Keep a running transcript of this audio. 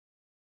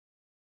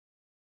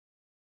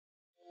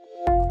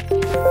Well,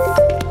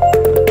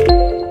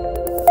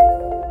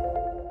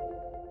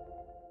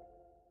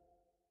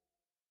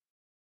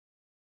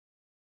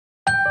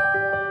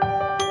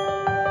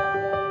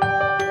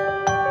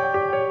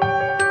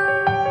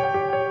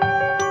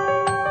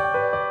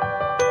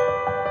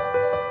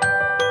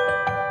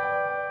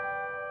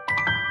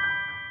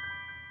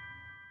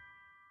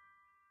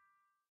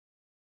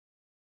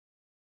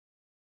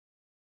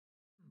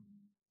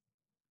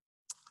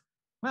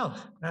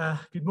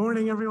 good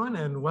morning, everyone,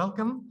 and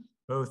welcome,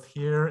 both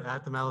here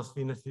at the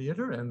Malespina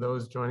Theater and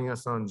those joining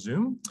us on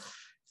Zoom.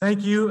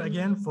 Thank you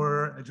again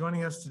for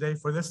joining us today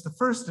for this, the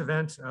first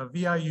event of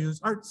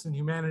VIU's Arts and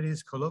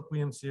Humanities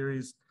Colloquium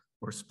Series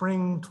for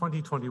Spring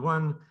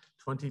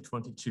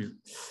 2021-2022.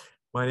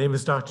 My name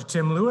is Dr.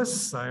 Tim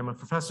Lewis. I am a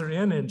professor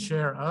in and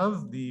chair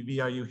of the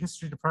VIU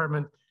History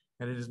Department,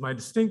 and it is my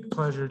distinct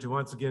pleasure to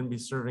once again be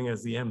serving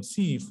as the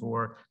MC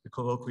for the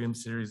Colloquium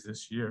Series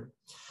this year.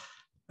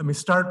 Let me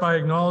start by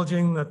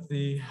acknowledging that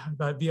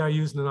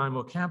VIU's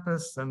Nanaimo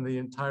campus and the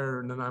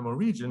entire Nanaimo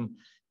region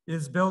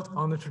is built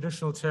on the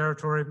traditional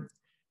territory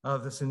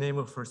of the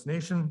Nanaimo First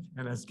Nation.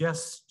 And as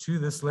guests to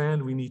this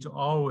land, we need to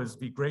always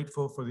be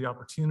grateful for the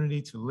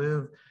opportunity to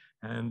live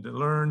and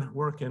learn,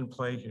 work, and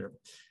play here.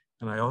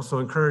 And I also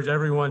encourage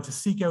everyone to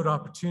seek out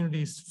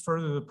opportunities to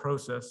further the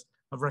process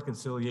of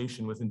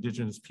reconciliation with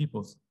Indigenous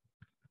peoples.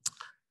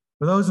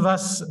 For those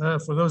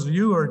of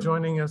you who are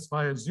joining us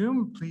via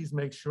Zoom, please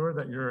make sure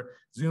that your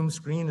Zoom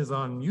screen is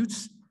on mute.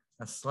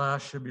 A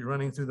slash should be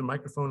running through the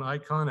microphone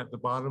icon at the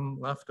bottom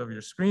left of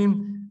your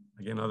screen.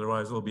 Again,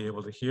 otherwise we'll be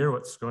able to hear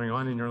what's going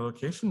on in your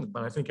location,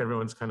 but I think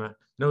everyone's kind of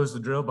knows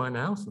the drill by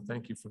now, so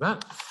thank you for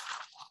that.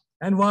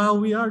 And while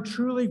we are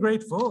truly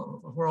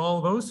grateful for all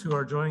those who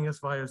are joining us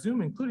via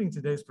Zoom, including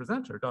today's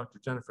presenter, Dr.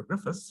 Jennifer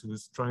Griffiths, who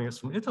is joining us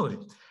from Italy,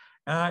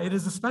 it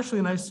is especially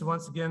nice to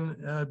once again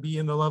be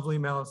in the lovely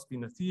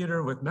Malespina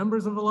Theater with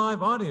members of a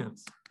live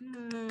audience.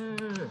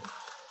 Yay.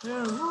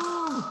 Yeah,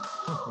 woo.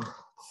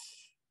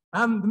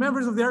 The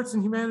members of the Arts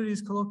and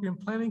Humanities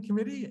Colloquium Planning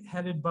Committee,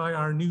 headed by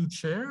our new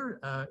chair,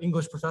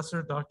 English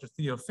professor, Dr.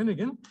 Theo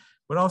Finnegan,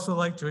 would also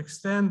like to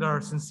extend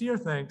our sincere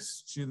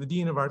thanks to the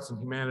Dean of Arts and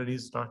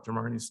Humanities, Dr.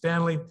 Marnie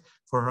Stanley,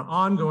 for her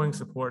ongoing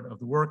support of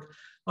the work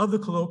of the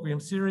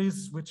Colloquium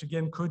series, which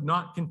again could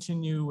not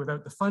continue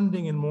without the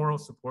funding and moral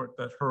support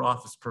that her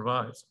office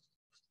provides.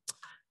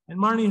 And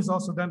Marnie has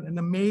also done an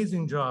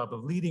amazing job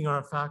of leading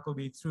our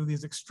faculty through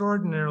these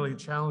extraordinarily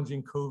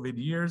challenging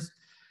COVID years.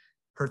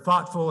 Her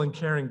thoughtful and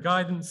caring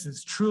guidance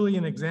is truly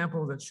an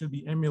example that should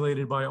be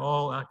emulated by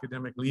all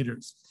academic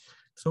leaders.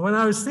 So when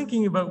I was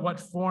thinking about what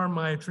form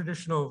my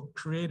traditional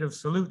creative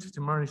salute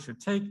to Marnie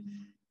should take,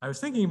 I was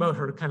thinking about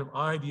her kind of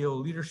ideal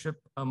leadership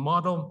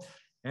model,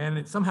 and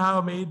it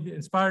somehow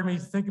inspired me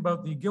to think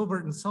about the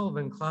Gilbert and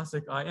Sullivan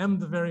classic, I am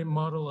the very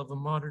model of a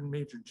modern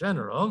major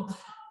general,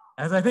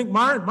 as I think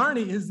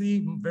Marnie is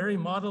the very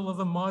model of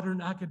a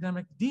modern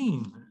academic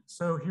dean.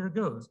 So here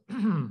goes.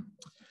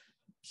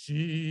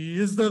 She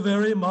is the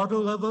very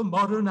model of a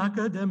modern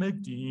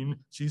academic dean.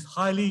 She's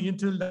highly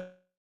intellectual.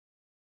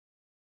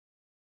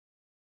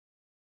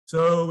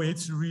 So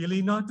it's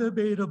really not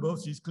debatable.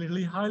 She's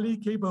clearly highly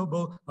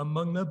capable,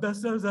 among the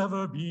best there's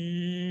ever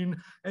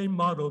been, a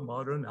model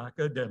modern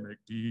academic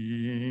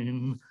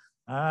dean.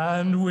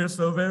 And we're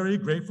so very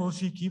grateful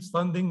she keeps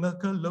funding the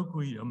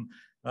Colloquium,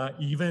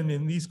 even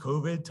in these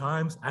COVID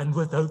times and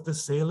without the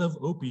sale of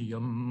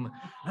opium.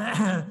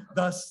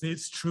 Thus,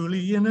 it's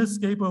truly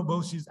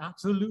inescapable. She's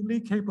absolutely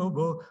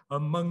capable,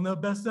 among the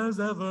best there's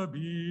ever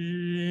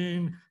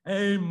been,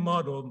 a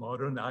model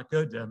modern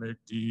academic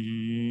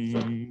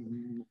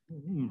dean.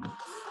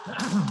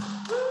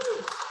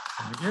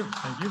 Thank you,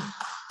 thank you.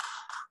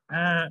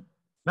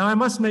 Now I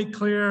must make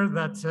clear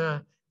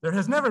that there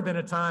has never been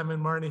a time when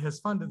Marnie has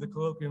funded the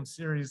Colloquium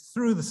series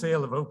through the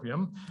sale of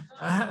opium,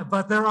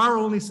 but there are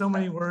only so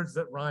many words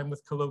that rhyme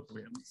with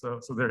colloquium,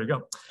 so there you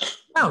go.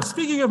 Now,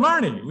 speaking of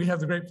Marnie, we have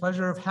the great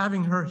pleasure of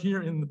having her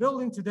here in the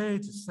building today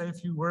to say a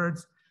few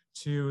words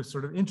to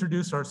sort of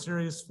introduce our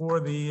series for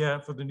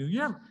the new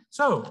year.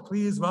 So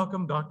please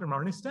welcome Dr.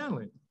 Marnie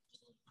Stanley.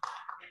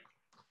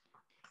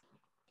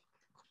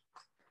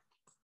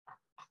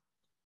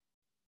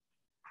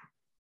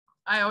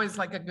 I always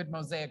like a good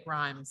mosaic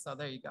rhyme, so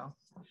there you go.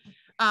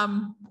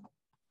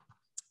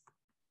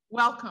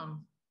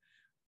 Welcome.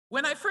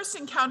 When I first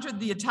encountered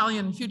the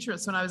Italian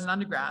Futurists when I was an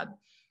undergrad,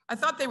 I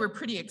thought they were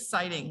pretty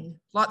exciting.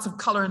 Lots of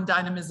color and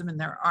dynamism in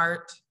their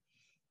art.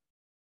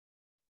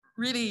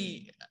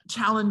 Really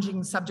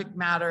challenging subject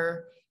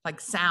matter like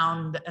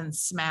sound and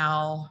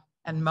smell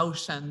and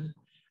motion.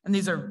 And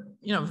these are,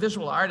 you know,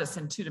 visual artists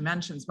in 2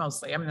 dimensions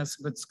mostly. I mean, there's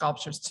some good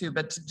sculptures too,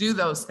 but to do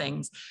those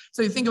things.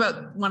 So you think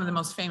about one of the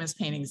most famous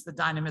paintings, the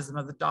dynamism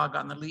of the dog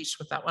on the leash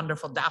with that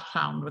wonderful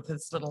dachshund with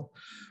his little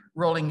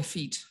rolling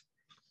feet.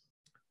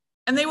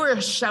 And they were a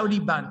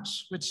shouty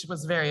bunch, which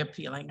was very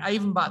appealing. I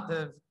even bought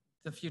the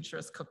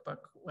Futurist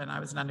cookbook when I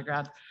was an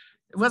undergrad.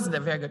 It wasn't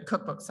a very good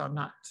cookbook, so I'm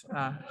not,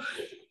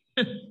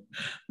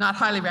 not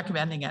highly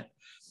recommending it.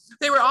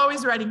 They were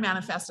always writing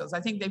manifestos. I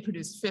think they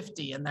produced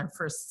 50 in their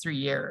first 3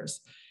 years.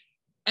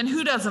 And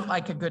who doesn't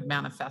like a good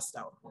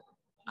manifesto?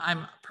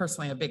 I'm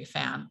personally a big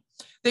fan.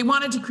 They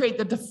wanted to create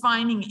the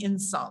defining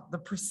insult, the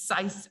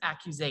precise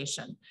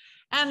accusation.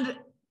 And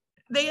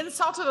they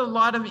insulted a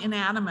lot of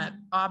inanimate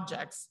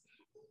objects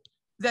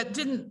that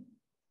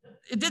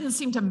it didn't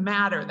seem to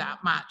matter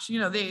that much. You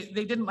know, they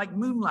didn't like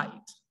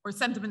moonlight or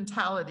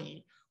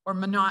sentimentality or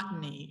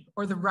monotony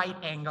or the right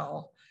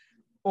angle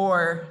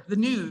or the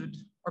nude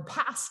or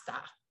pasta,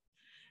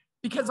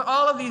 because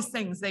all of these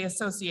things they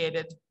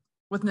associated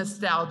with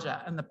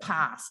nostalgia and the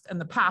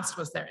past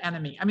was their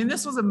enemy. I mean,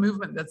 this was a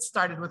movement that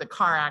started with a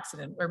car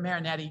accident where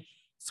Marinetti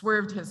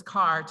swerved his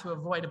car to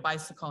avoid a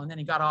bicycle, and then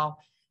he got all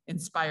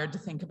inspired to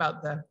think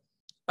about the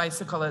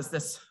bicycle as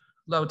this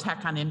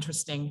low-tech,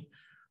 uninteresting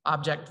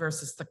object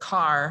versus the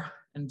car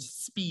and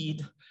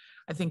speed.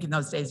 I think in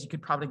those days you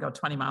could probably go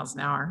 20 miles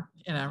an hour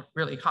in a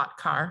really hot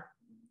car.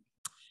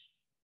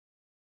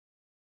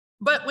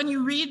 But when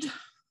you read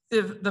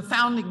the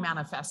founding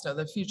manifesto,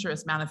 the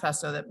Futurist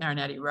manifesto that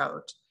Marinetti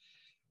wrote,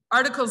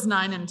 Articles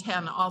 9 and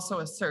 10 also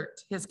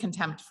assert his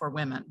contempt for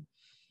women.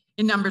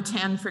 In number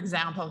 10, for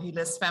example, he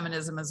lists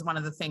feminism as one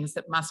of the things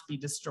that must be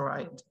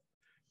destroyed.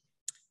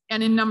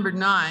 And in number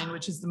 9,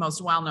 which is the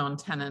most well-known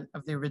tenet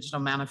of the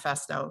original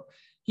manifesto,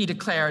 he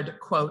declared,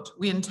 quote,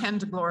 "We intend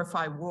to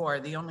glorify war,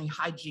 the only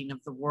hygiene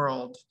of the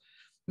world.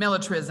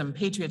 Militarism,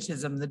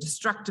 patriotism, the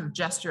destructive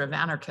gesture of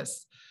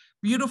anarchists,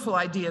 beautiful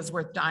ideas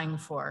worth dying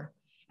for,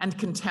 and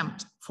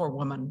contempt for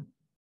woman."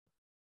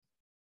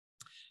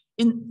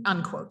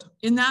 Unquote.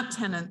 In that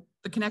tenet,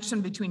 the connection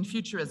between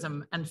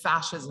futurism and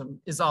fascism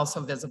is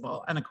also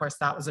visible. And of course,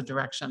 that was a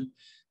direction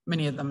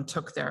many of them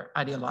took their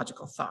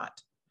ideological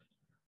thought.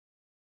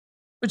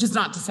 Which is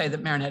not to say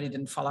that Marinetti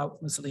didn't fall out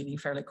with Mussolini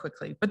fairly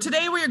quickly. But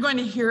today we are going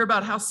to hear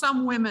about how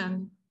some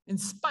women, in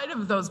spite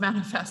of those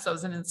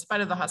manifestos and in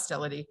spite of the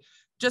hostility,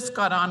 just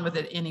got on with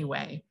it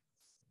anyway.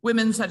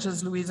 Women such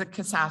as Luisa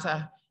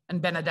Cassata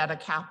and Benedetta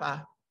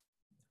Kappa.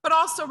 But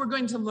also we're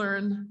going to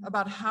learn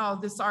about how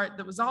this art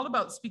that was all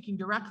about speaking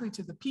directly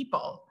to the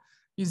people,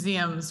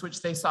 museums,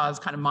 which they saw as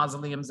kind of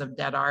mausoleums of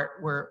dead art,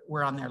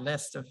 were on their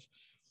list of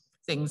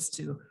things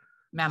to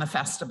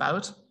manifest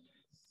about.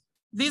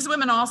 These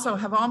women also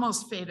have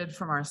almost faded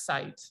from our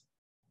sight.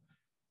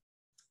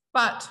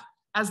 But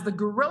as the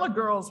Guerrilla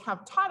Girls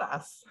have taught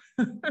us,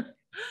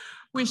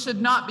 we should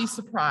not be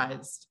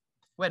surprised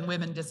when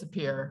women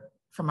disappear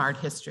from art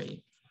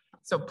history.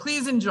 So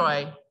please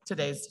enjoy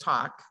today's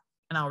talk,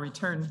 and I'll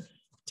return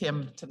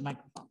Tim to the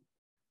microphone.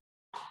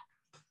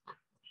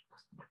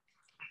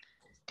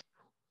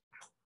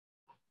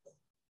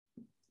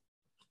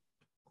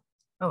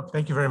 Oh,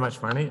 thank you very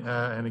much, Marnie.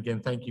 And again,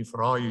 thank you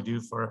for all you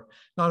do for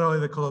not only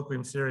the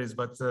Colloquium series,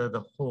 but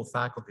the whole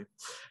faculty.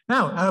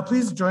 Now,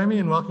 please join me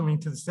in welcoming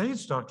to the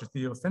stage Dr.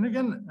 Theo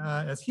Finnegan,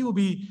 as he will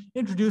be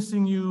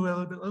introducing you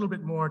a little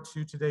bit more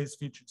to today's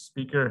featured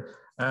speaker,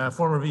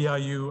 former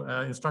VIU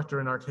instructor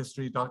in art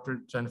history,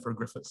 Dr. Jennifer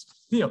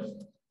Griffiths. Theo.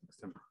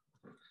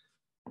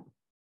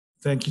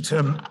 Thank you,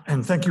 Tim,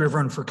 and thank you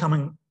everyone for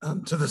coming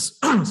to this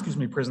excuse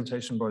me,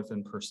 presentation, both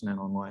in person and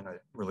online. I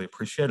really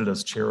appreciate it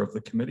as chair of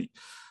the committee.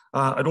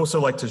 I'd also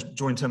like to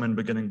join Tim in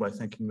beginning by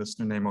thanking the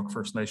Snuneymuxw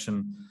First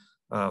Nation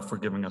for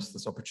giving us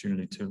this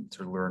opportunity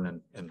to learn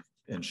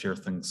and share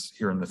things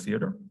here in the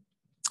theatre.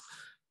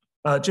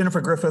 Jennifer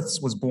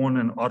Griffiths was born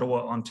in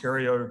Ottawa,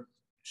 Ontario.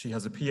 She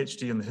has a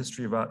PhD in the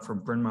history of art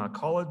from Bryn Mawr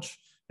College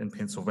in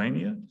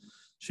Pennsylvania.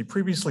 She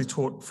previously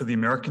taught for the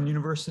American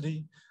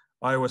University,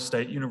 Iowa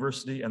State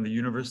University, and the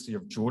University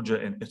of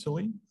Georgia in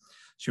Italy.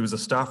 She was a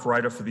staff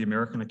writer for the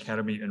American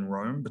Academy in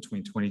Rome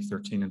between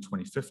 2013 and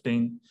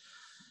 2015.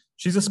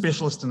 She's a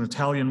specialist in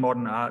Italian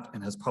modern art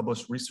and has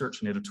published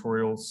research and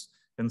editorials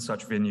in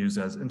such venues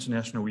as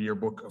International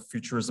Yearbook of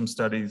Futurism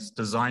Studies,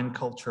 Design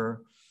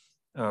Culture,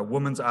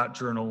 Women's Art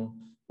Journal,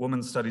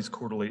 Women's Studies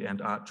Quarterly,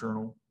 and Art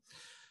Journal.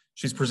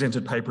 She's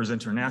presented papers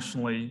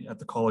internationally at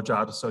the College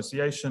Art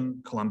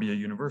Association, Columbia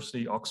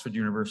University, Oxford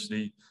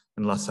University,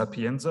 and La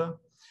Sapienza.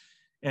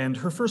 And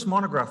her first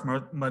monograph,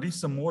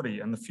 Marisa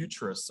Mori and the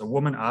Futurists, a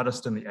woman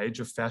artist in the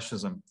age of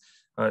fascism,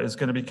 is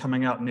going to be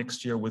coming out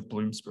next year with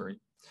Bloomsbury.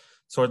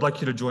 So I'd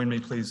like you to join me,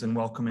 please, in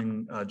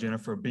welcoming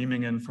Jennifer,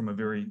 beaming in from a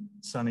very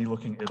sunny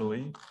looking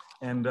Italy.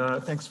 And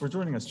thanks for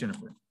joining us,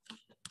 Jennifer.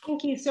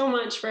 Thank you so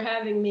much for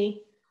having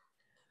me.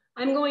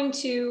 I'm going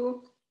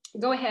to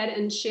go ahead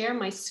and share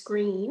my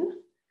screen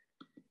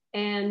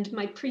and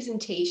my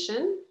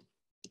presentation.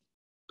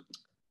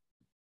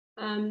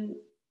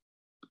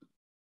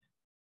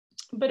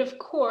 But of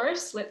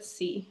course, let's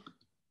see.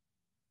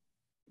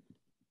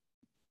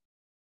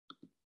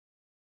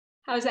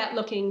 How's that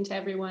looking to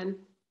everyone?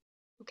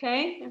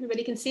 Okay,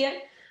 everybody can see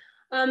it.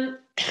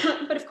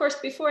 But of course,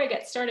 before I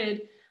get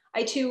started,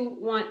 I too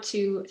want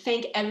to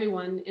thank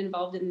everyone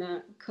involved in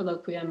the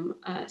Colloquium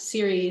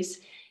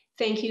series.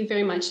 Thank you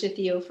very much to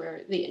Theo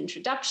for the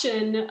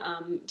introduction,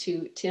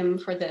 to Tim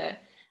for the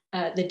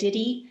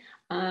ditty,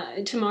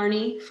 to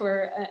Marnie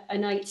for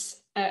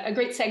a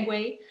great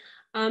segue.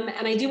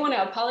 And I do want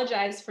to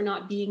apologize for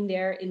not being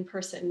there in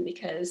person,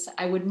 because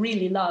I would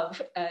really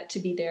love to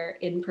be there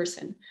in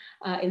person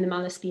in the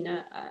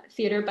Malaspina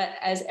Theater. But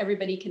as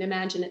everybody can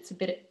imagine, it's a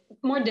bit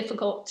more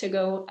difficult to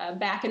go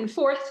back and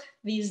forth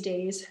these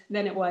days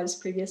than it was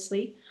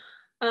previously.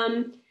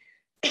 I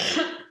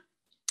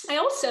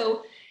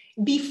also,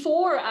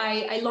 before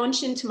I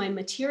launch into my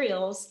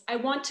materials, I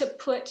want to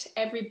put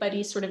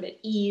everybody sort of at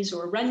ease,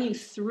 or run you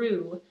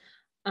through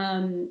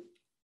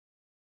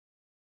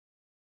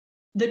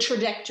the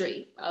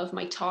trajectory of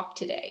my talk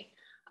today.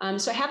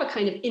 So I have a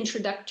kind of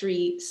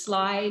introductory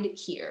slide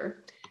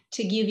here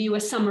to give you a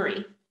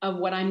summary of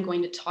what I'm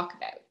going to talk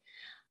about.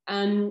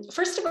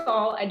 First of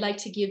all, I'd like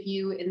to give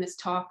you in this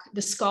talk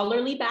the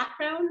scholarly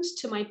background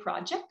to my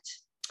project.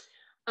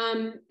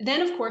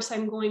 Then, of course,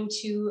 I'm going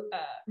to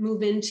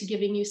move into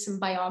giving you some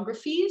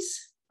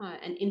biographies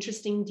and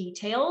interesting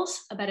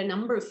details about a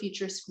number of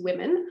futurist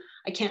women.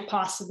 I can't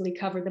possibly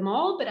cover them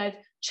all, but I've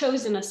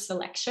chosen a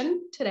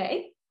selection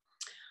today.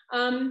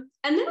 And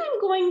then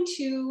I'm going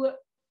to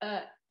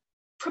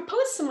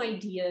propose some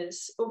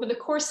ideas over the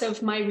course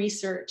of my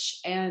research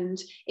and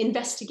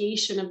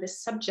investigation of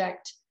this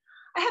subject.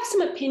 I have some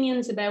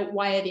opinions about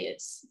why it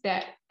is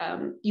that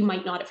you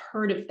might not have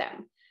heard of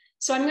them.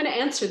 So I'm going to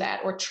answer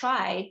that, or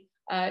try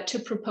to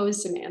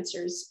propose some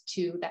answers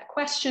to that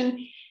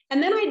question.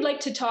 And then I'd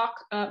like to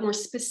talk more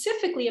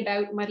specifically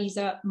about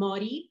Marisa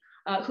Mori,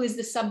 who is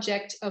the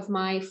subject of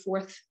my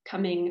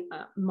forthcoming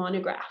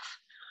monograph.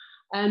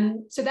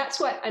 So that's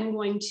what I'm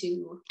going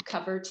to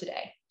cover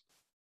today.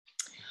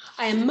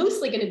 I am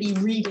mostly going to be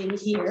reading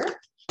here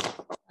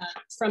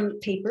from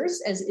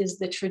papers, as is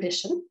the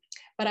tradition,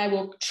 but I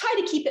will try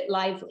to keep it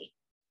lively.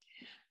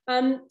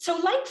 So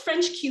like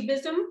French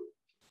Cubism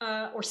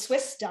or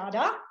Swiss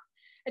Dada,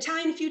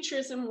 Italian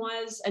Futurism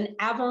was an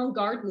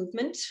avant-garde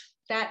movement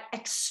that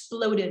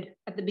exploded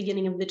at the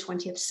beginning of the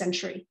 20th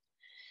century.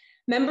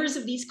 Members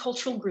of these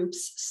cultural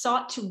groups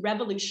sought to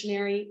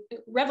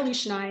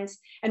revolutionize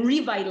and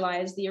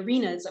revitalize the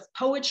arenas of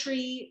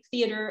poetry,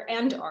 theater,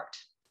 and art.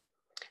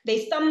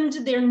 They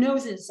thumbed their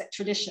noses at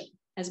tradition,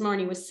 as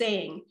Marnie was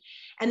saying,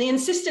 and they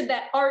insisted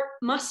that art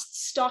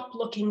must stop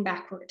looking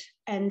backward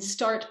and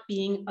start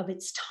being of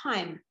its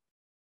time.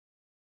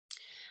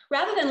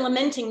 Rather than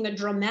lamenting the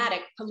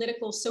dramatic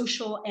political,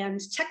 social,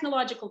 and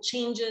technological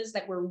changes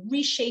that were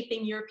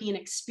reshaping European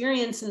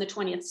experience in the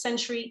 20th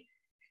century,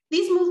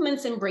 these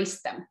movements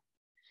embraced them.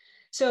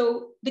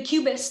 So the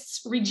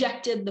Cubists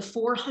rejected the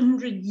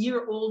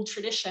 400-year-old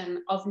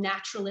tradition of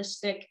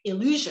naturalistic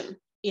illusion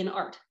in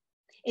art,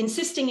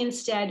 insisting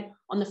instead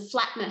on the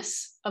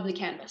flatness of the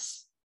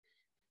canvas.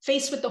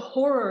 Faced with the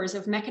horrors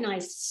of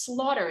mechanized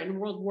slaughter in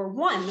World War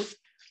I,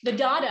 the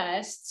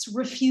Dadaists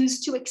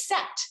refused to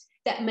accept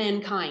that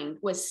mankind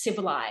was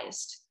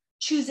civilized,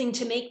 choosing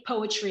to make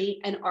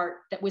poetry and art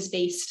that was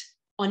based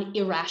on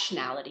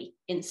irrationality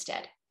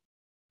instead.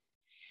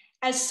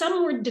 As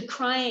some were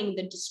decrying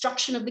the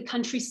destruction of the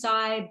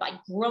countryside by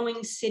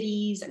growing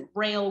cities and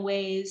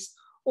railways,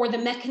 or the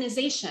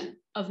mechanization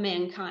of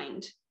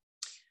mankind,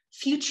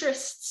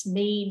 futurists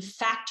made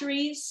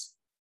factories,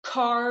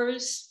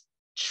 cars,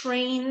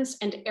 trains,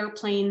 and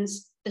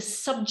airplanes the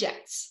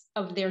subjects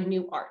of their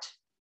new art.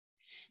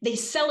 They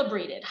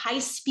celebrated high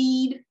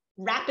speed,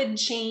 rapid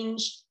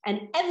change,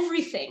 and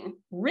everything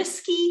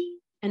risky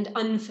and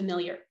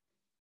unfamiliar.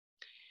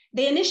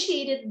 They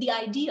initiated the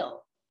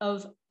ideal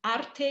of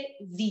arte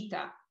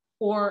vita,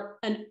 or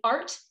an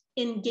art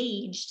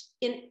engaged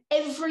in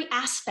every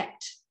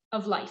aspect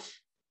of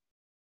life.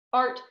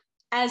 Art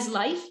as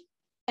life,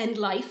 and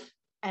life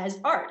as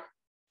art,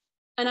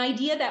 an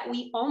idea that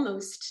we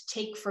almost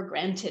take for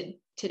granted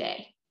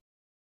today.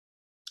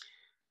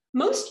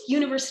 Most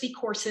university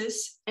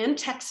courses and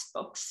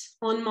textbooks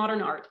on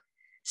modern art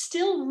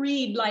still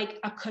read like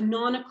a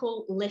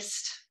canonical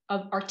list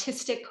of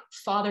artistic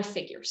father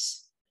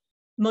figures: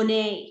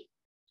 Monet,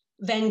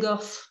 Van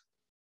Gogh,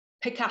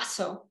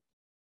 Picasso,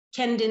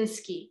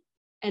 Kandinsky,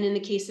 and in the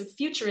case of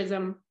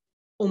Futurism,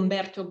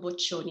 Umberto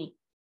Boccioni.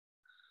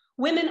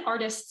 Women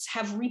artists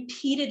have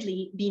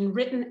repeatedly been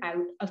written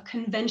out of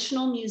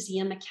conventional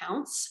museum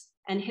accounts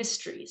and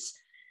histories,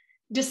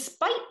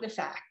 despite the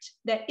fact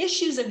that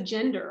issues of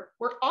gender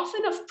were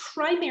often of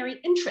primary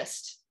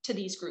interest to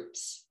these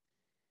groups.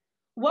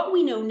 What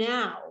we know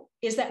now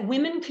is that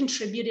women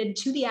contributed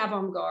to the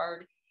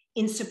avant-garde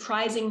in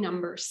surprising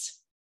numbers,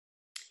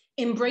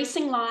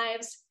 embracing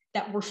lives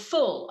that were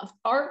full of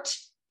art,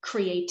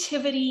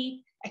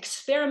 creativity,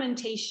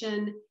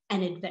 experimentation,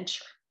 and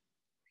adventure.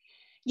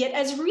 Yet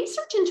as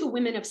research into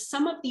women of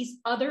some of these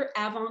other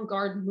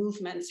avant-garde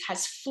movements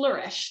has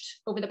flourished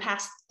over the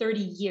past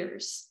 30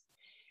 years,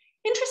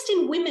 interest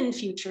in women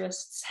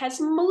futurists has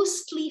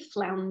mostly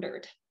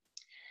floundered.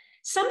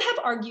 Some have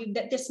argued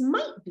that this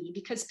might be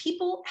because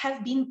people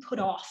have been put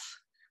off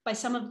by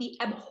some of the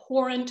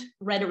abhorrent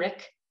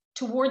rhetoric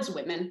towards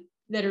women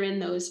that are in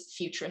those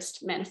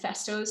futurist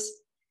manifestos.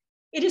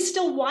 It is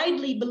still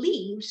widely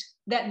believed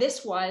that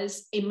this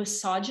was a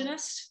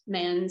misogynist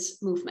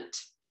man's movement.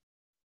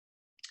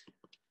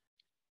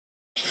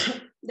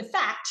 the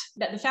fact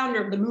that the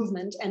founder of the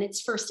movement and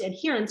its first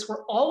adherents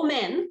were all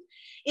men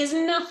is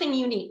nothing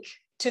unique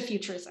to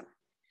Futurism.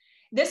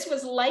 This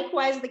was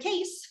likewise the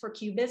case for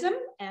Cubism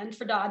and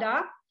for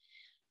Dada.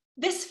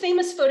 This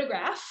famous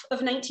photograph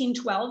of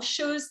 1912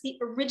 shows the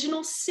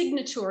original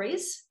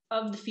signatories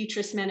of the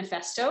Futurist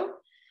Manifesto: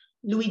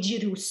 Luigi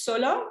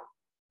Russolo,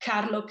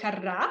 Carlo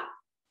Carrà,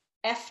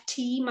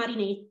 F.T.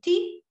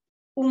 Marinetti,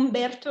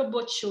 Umberto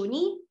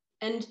Boccioni,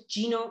 and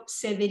Gino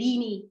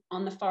Severini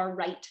on the far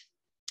right,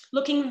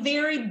 looking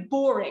very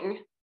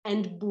boring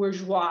and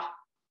bourgeois.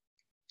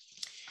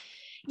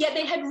 Yet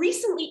they had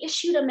recently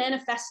issued a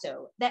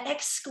manifesto that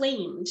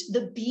exclaimed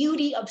the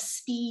beauty of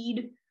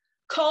speed,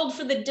 called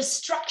for the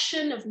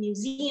destruction of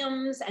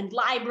museums and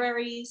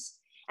libraries,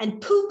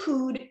 and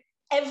poo-pooed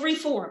every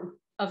form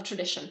of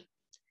tradition.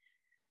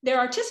 Their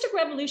artistic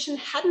revolution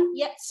hadn't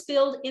yet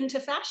spilled into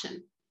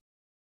fashion,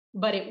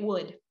 but it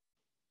would.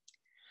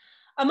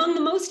 Among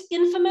the most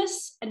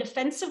infamous and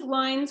offensive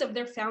lines of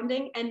their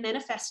founding and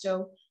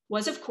manifesto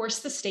was, of course,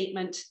 the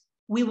statement,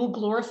 "We will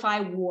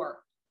glorify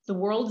war, the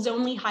world's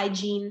only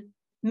hygiene,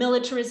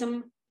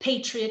 militarism,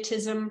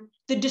 patriotism,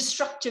 the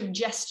destructive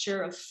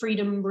gesture of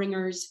freedom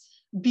bringers,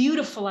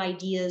 beautiful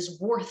ideas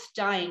worth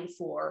dying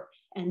for,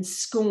 and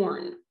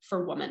scorn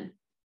for woman."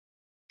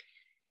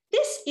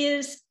 This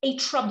is a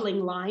troubling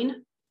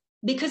line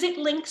because it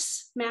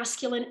links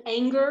masculine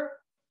anger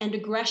and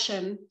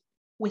aggression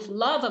with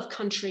love of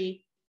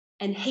country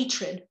and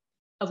hatred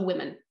of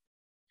women,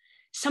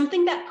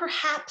 something that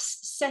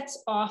perhaps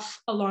sets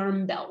off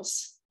alarm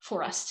bells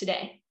for us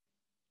today.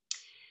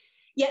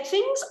 Yet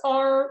things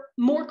are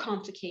more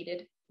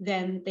complicated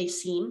than they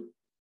seem.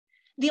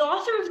 The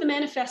author of the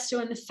manifesto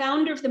and the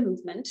founder of the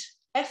movement,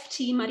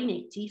 F.T.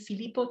 Marinetti,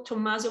 Filippo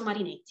Tommaso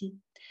Marinetti,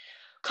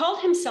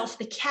 called himself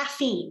the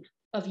caffeine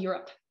of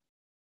Europe.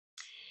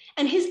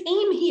 And his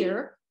aim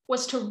here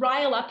was to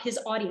rile up his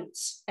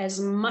audience as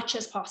much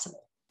as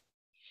possible.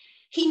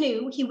 He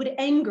knew he would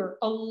anger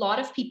a lot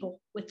of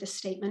people with this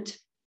statement.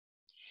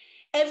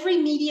 Every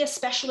media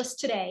specialist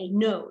today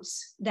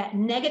knows that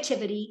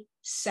negativity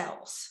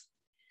sells.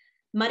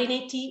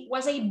 Marinetti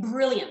was a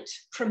brilliant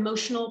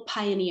promotional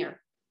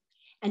pioneer,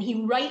 and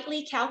he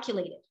rightly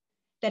calculated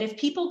that if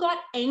people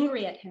got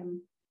angry at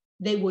him,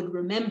 they would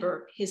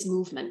remember his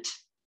movement.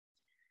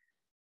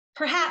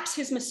 Perhaps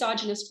his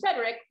misogynist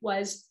rhetoric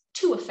was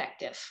too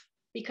effective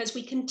because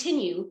we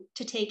continue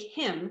to take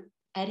him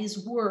at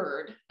his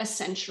word a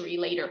century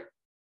later.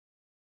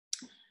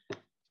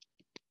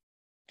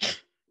 I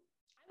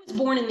was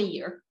born in the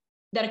year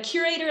that a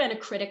curator and a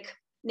critic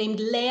named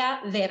Lea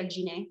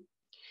Vergine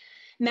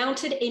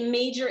mounted a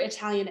major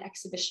Italian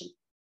exhibition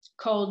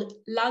called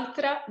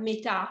L'altra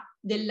metà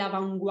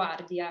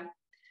dell'avanguardia,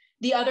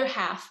 the other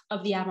half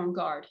of the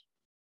avant-garde.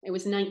 It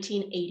was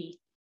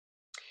 1980.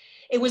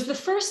 It was the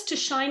first to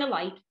shine a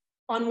light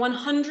on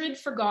 100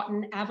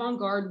 forgotten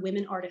avant-garde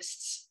women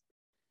artists,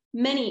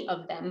 many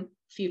of them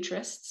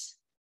futurists,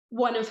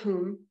 one of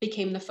whom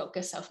became the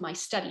focus of my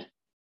study.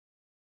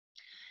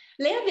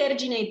 Lea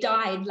Vergine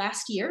died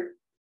last year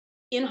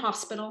in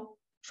hospital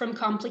from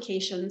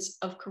complications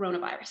of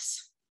coronavirus.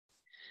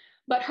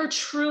 But her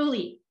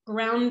truly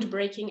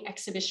groundbreaking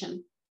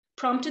exhibition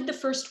prompted the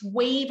first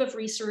wave of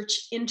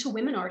research into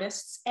women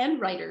artists and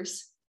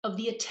writers of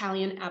the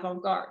Italian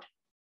avant-garde.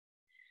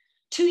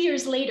 2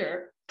 years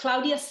later,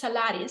 Claudia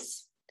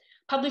Salaris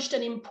published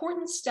an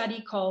important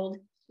study called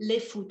Le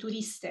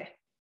Futuriste,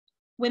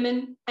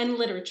 Women and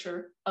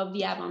Literature of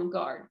the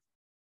Avant-Garde.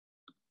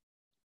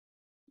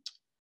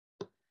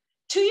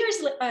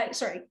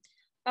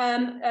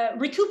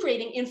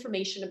 Recuperating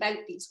information about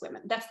these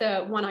women. That's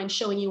the one I'm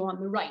showing you on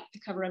the right, the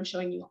cover I'm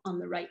showing you on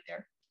the right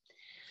there.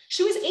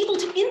 She was able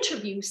to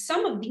interview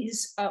some of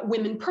these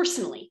women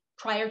personally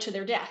prior to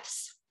their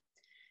deaths.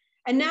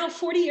 And now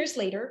 40 years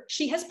later,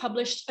 she has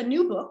published a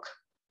new book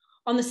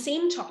on the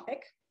same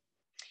topic.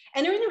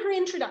 And in her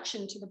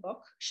introduction to the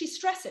book, she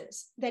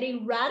stresses that a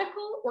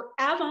radical or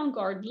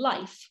avant-garde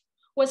life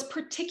was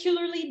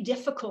particularly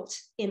difficult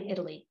in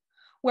Italy,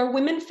 where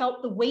women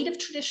felt the weight of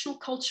traditional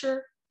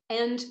culture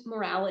and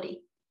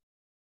morality.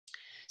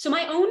 So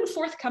my own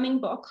forthcoming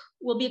book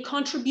will be a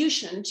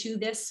contribution to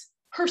this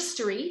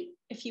herstory,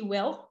 if you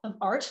will, of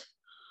art,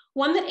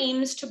 one that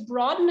aims to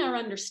broaden our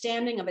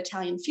understanding of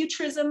Italian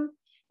Futurism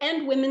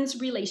and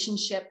women's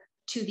relationship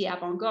to the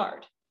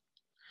avant-garde.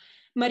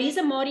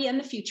 Marisa Mori and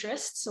the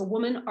Futurists, a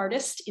woman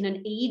artist in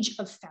an age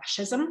of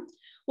fascism,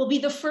 will be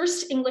the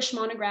first English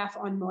monograph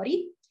on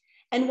Mori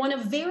and one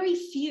of very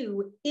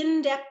few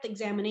in-depth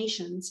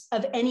examinations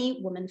of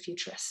any woman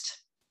futurist.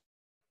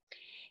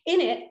 In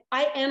it,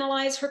 I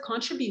analyze her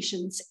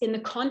contributions in the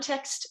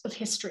context of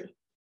history,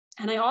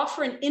 and I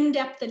offer an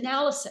in-depth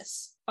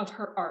analysis of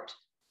her art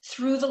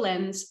through the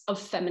lens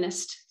of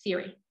feminist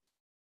theory,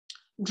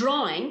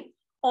 drawing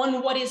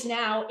on what is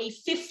now a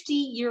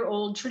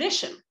 50-year-old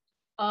tradition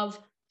of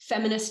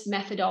feminist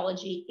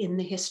methodology in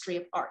the history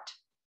of art.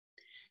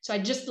 So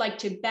I'd just like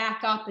to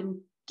back up and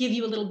give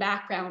you a little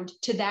background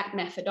to that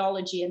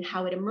methodology and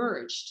how it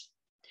emerged.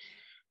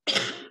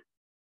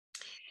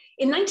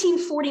 In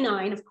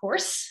 1949, of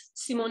course,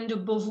 Simone de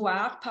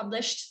Beauvoir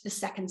published The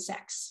Second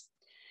Sex,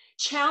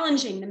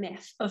 challenging the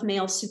myth of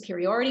male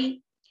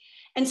superiority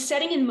and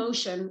setting in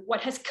motion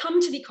what has come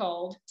to be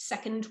called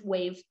second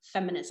wave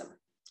feminism.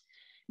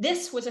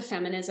 This was a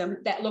feminism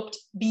that looked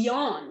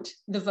beyond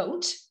the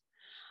vote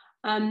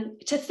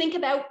to think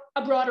about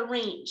a broader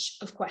range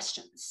of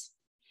questions.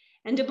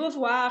 And de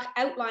Beauvoir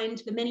outlined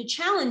the many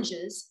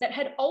challenges that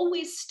had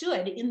always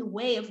stood in the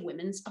way of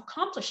women's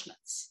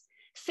accomplishments,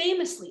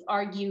 famously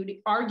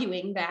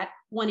arguing that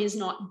one is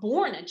not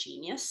born a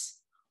genius,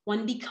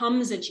 one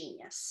becomes a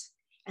genius.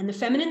 And the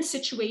feminine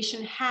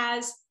situation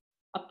has,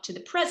 up to the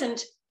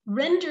present,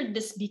 rendered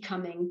this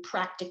becoming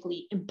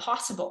practically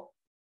impossible.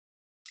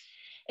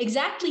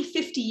 Exactly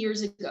 50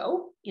 years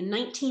ago, in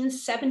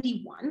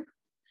 1971,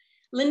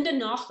 Linda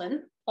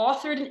Nochlin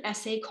authored an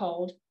essay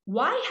called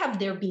 "Why Have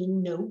There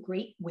Been No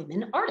Great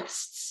Women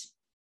Artists?"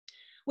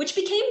 which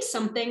became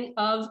something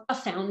of a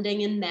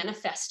founding and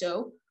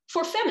manifesto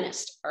for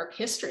feminist art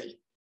history.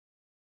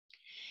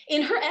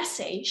 In her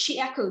essay, she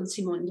echoed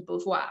Simone de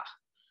Beauvoir,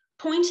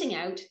 pointing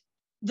out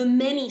the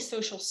many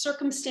social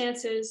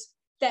circumstances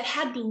that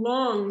had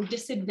long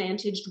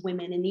disadvantaged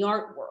women in the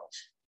art world.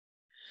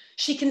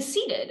 She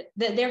conceded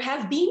that there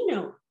have been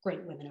no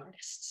great women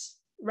artists,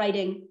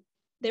 writing,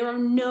 "There are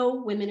no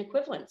women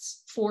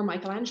equivalents for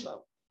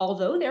Michelangelo,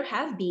 although there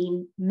have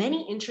been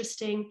many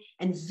interesting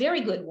and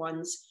very good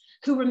ones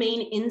who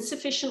remain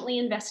insufficiently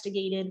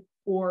investigated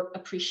or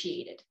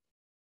appreciated."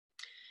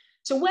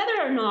 So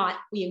whether or not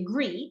we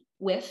agree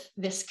with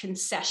this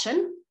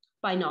concession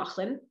by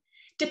Nochlin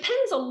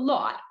depends a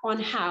lot on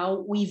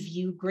how we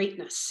view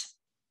greatness.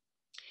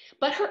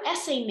 But her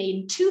essay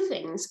made two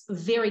things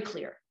very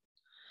clear.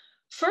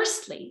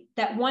 Firstly,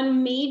 that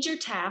one major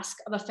task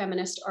of a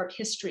feminist art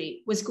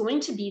history was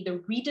going to be the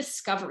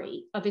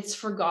rediscovery of its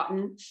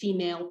forgotten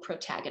female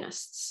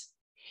protagonists.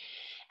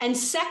 And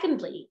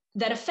secondly,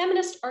 that a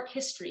feminist art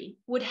history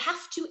would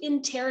have to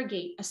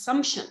interrogate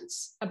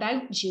assumptions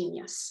about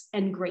genius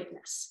and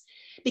greatness,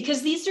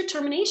 because these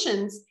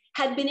determinations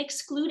had been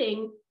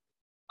excluding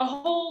a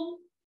whole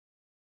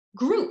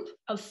group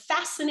of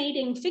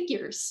fascinating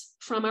figures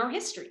from our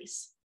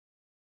histories.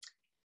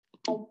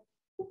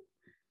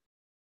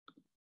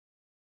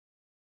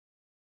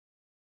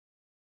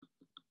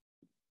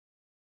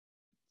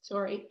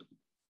 Sorry.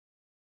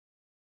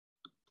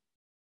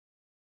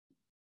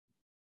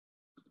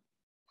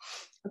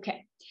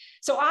 Okay,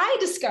 so I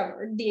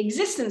discovered the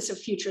existence of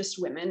futurist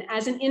women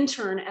as an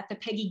intern at the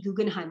Peggy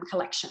Guggenheim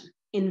collection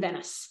in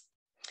Venice.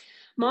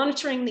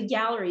 Monitoring the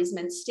galleries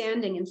meant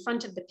standing in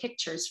front of the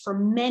pictures for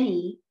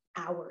many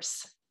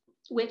hours,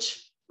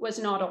 which was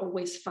not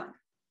always fun.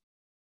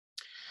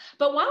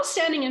 But while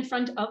standing in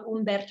front of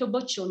Umberto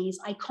Boccioni's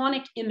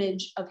iconic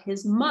image of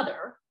his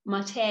mother,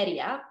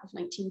 Materia, of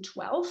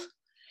 1912,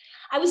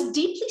 I was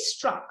deeply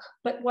struck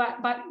by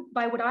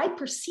what I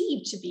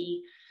perceived to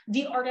be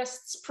the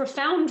artist's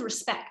profound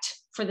respect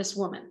for this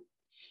woman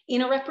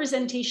in a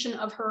representation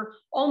of her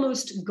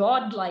almost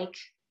godlike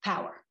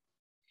power.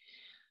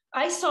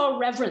 I saw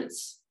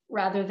reverence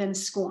rather than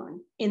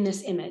scorn in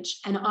this image,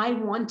 and I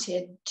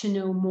wanted to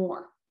know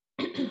more.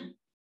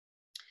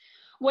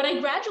 What I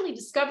gradually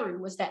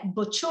discovered was that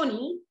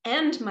Boccioni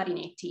and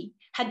Marinetti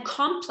had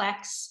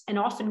complex and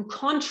often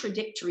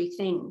contradictory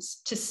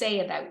things to say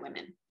about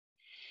women.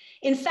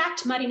 In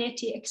fact,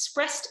 Marinetti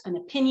expressed an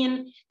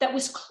opinion that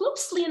was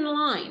closely in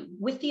line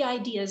with the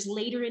ideas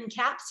later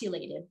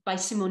encapsulated by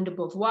Simone de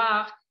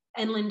Beauvoir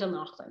and Linda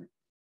Nochlin.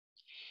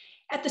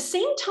 At the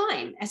same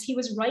time as he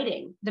was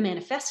writing the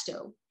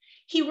manifesto,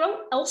 he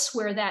wrote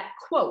elsewhere that,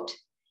 quote,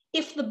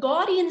 "If the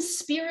body and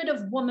spirit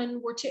of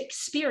woman were to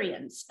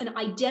experience an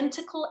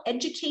identical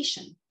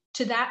education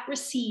to that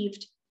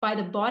received by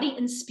the body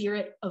and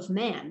spirit of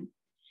man,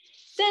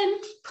 then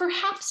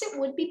perhaps it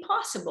would be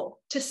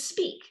possible to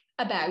speak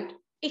about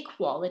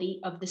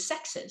equality of the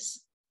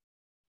sexes."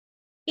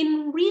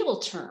 In real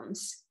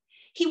terms,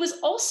 he was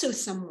also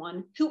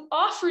someone who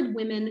offered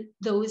women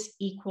those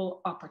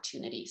equal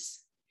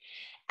opportunities,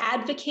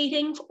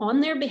 advocating on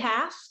their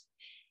behalf,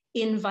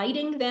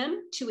 inviting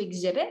them to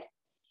exhibit,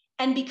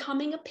 and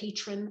becoming a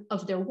patron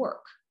of their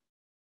work.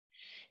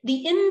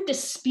 The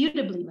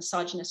indisputably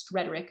misogynist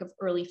rhetoric of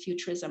early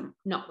futurism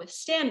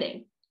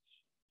notwithstanding,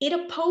 it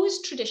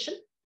opposed tradition,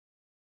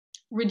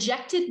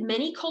 rejected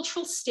many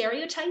cultural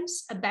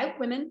stereotypes about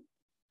women,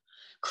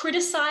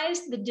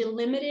 criticized the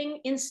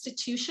delimiting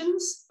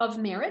institutions of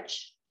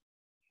marriage,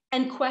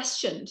 and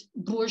questioned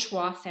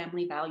bourgeois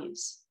family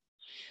values,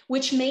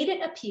 which made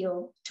it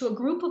appeal to a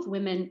group of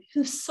women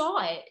who saw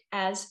it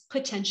as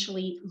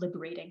potentially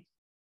liberating.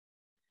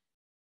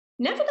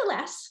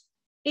 Nevertheless,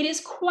 it is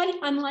quite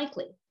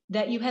unlikely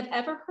that you have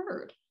ever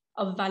heard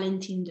of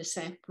Valentine de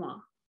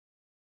Saint-Point,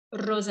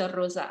 Rosa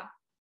Rosa,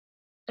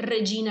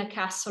 Regina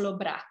Cassolo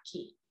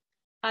Bracchi,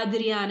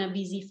 Adriana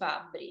Bisi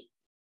Fabbri,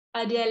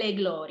 Adele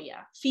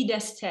Gloria,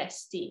 Fides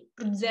Testi,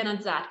 Ruzena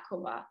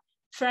Zarkova,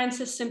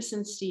 Frances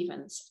Simpson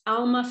Stevens,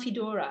 Alma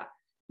Fidora,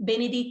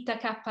 Benedetta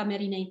K.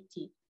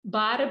 Marinetti,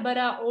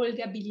 Barbara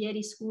Olga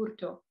Bilieri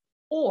Scurto,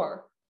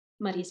 or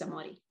Marisa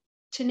Mori,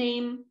 to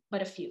name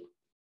but a few.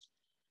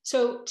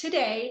 So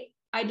today,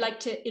 I'd like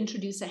to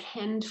introduce a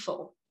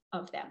handful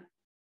of them.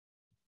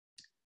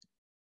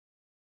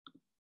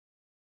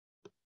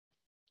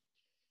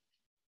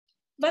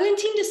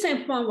 Valentine de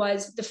Saint-Point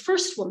was the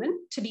first woman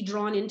to be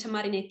drawn into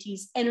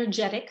Marinetti's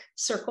energetic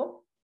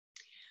circle.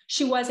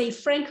 She was a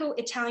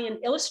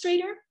Franco-Italian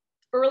illustrator,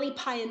 early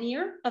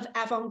pioneer of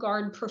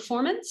avant-garde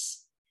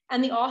performance,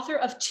 and the author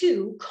of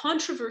two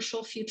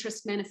controversial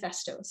futurist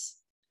manifestos: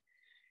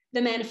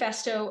 the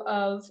Manifesto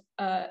of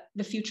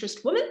the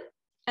Futurist Woman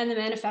and the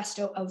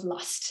Manifesto of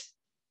Lust.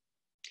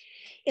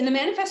 In the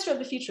Manifesto of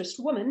the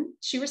Futurist Woman,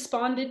 she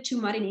responded to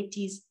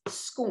Marinetti's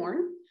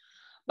scorn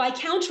by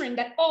countering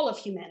that all of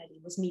humanity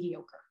was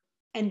mediocre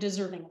and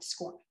deserving of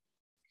scorn.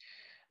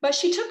 But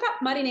she took up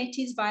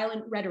Marinetti's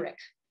violent rhetoric,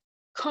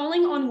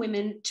 calling on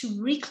women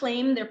to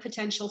reclaim their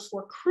potential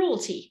for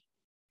cruelty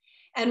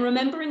and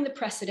remembering the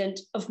precedent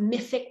of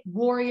mythic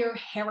warrior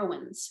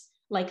heroines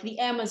like the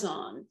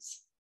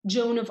Amazons,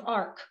 Joan of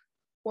Arc,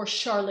 or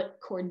Charlotte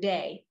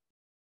Corday.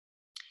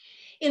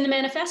 In the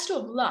Manifesto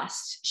of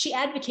Lust, she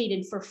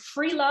advocated for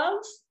free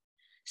love,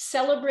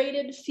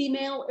 celebrated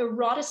female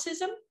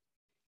eroticism,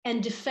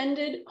 and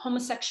defended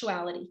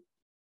homosexuality.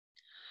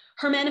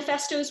 Her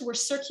manifestos were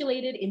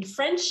circulated in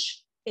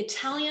French,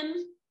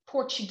 Italian,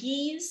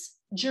 Portuguese,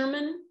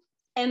 German,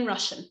 and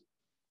Russian.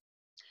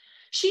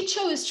 She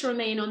chose to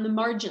remain on the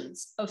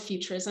margins of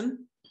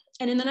futurism,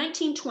 and in the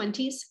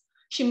 1920s,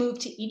 she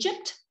moved to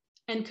Egypt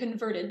and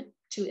converted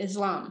to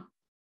Islam.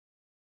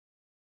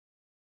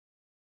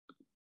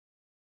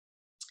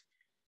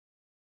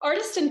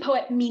 Artist and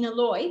poet Mina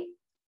Loy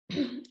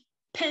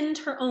penned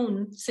her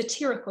own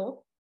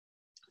satirical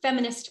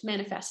feminist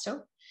manifesto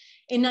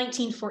in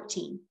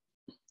 1914,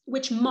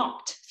 which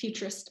mocked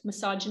futurist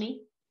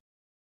misogyny.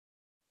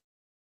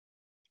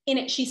 In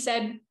it, she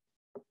said,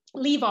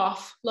 "Leave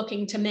off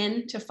looking to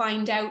men to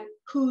find out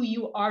who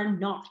you are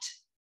not.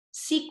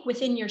 Seek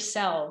within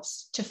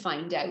yourselves to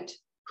find out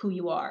who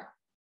you are."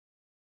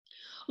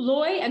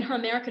 Loy and her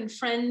American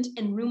friend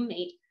and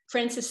roommate,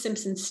 Frances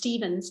Simpson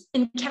Stevens,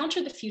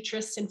 encountered the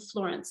futurists in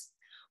Florence,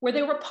 where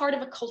they were part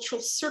of a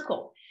cultural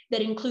circle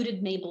that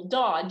included Mabel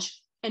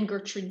Dodge and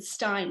Gertrude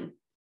Stein.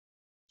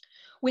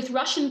 With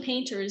Russian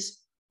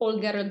painters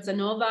Olga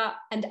Rodzanova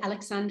and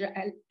Alexandra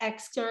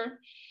Exter,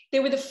 they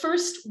were the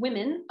first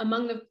women and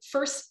among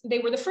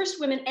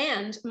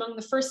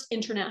the first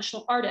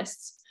international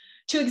artists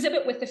to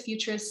exhibit with the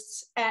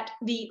futurists at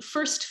the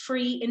first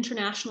free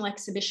international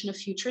exhibition of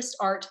futurist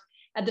art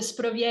at the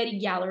Sprovieri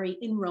Gallery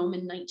in Rome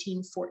in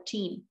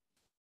 1914.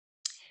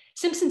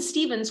 Simpson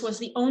Stevens was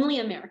the only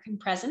American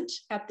present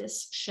at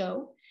this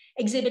show,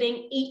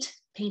 exhibiting 8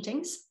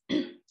 paintings.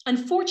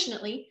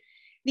 Unfortunately,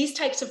 these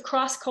types of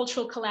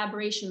cross-cultural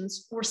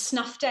collaborations were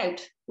snuffed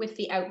out with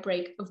the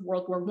outbreak of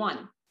World War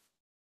I.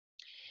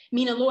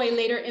 Mina Loy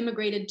later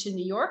immigrated to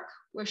New York,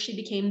 where she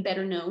became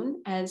better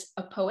known as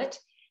a poet.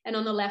 And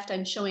on the left,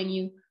 I'm showing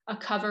you a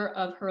cover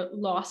of her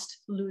Lost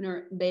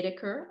Lunar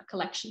Baedeker, a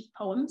collection of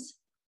poems.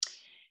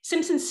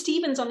 Simpson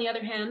Stevens, on the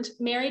other hand,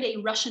 married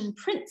a Russian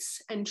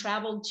prince and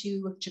traveled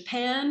to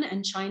Japan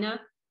and China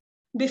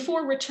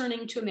before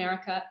returning to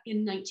America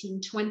in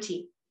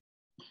 1920.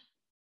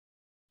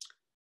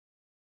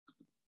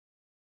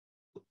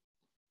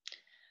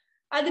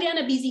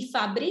 Adriana Bisi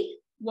Fabbri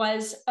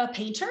was a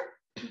painter,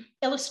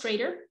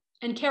 illustrator,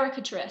 and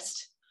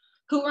caricaturist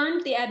who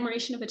earned the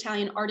admiration of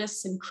Italian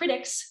artists and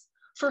critics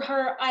for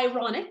her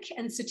ironic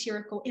and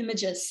satirical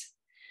images.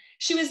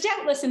 She was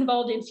doubtless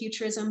involved in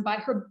futurism by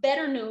her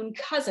better-known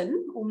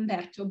cousin,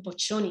 Umberto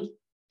Boccioni.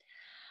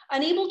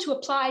 Unable to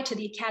apply to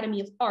the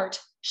Academy of Art,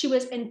 she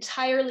was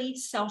entirely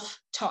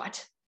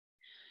self-taught.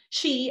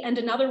 She and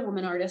another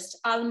woman artist,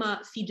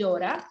 Alma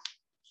Fidora,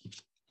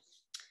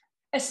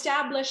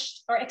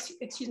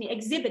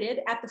 exhibited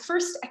at the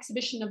first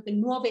exhibition of the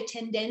Nuove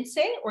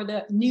Tendenze, or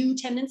the New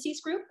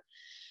Tendencies group,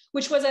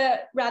 which was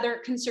a rather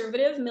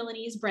conservative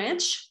Milanese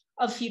branch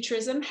of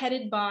futurism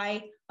headed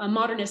by a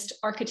modernist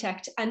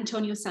architect,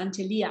 Antonio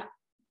Sant'Elia.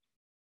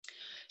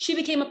 She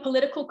became a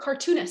political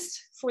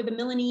cartoonist for the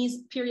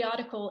Milanese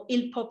periodical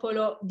Il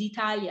Popolo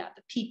d'Italia,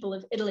 the People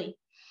of Italy.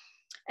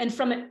 And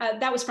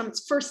that was from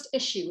its first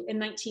issue in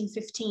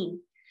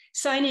 1915,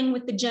 signing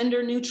with the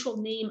gender-neutral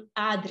name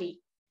Adri,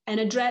 and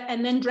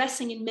then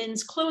dressing in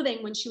men's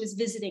clothing when she was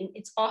visiting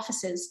its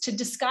offices to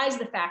disguise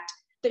the fact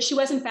that she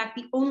was in fact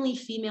the only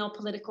female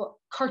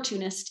political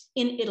cartoonist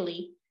in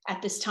Italy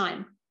at this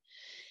time.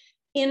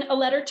 In a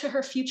letter to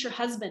her future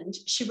husband,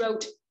 she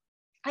wrote,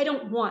 "I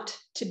don't want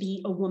to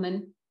be a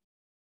woman.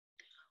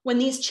 When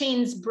these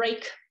chains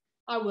break,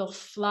 I will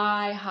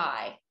fly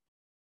high."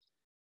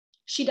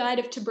 She died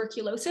of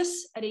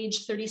tuberculosis at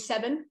age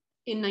 37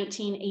 in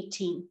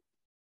 1918.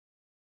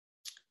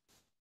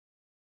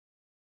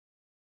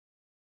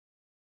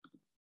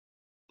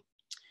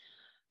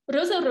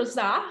 Rosa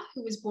Rosa,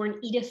 who was born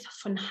Edith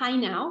von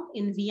Hainau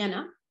in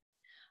Vienna,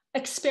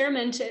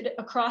 experimented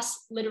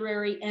across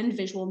literary and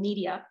visual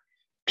media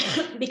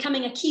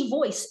becoming a key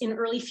voice in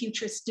early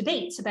futurist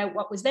debates about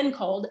what was then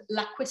called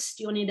la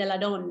questione della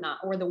donna,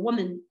 or the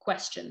woman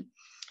question,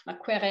 la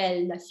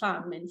querelle de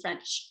femme in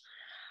French,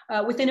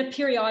 within a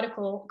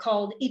periodical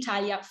called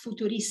Italia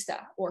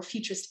Futurista, or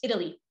Futurist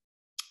Italy,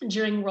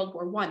 during World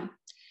War I.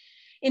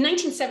 In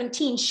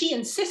 1917, she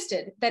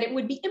insisted that it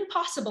would be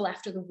impossible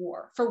after the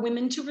war for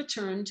women to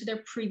return to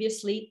their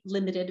previously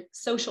limited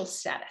social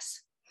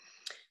status.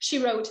 She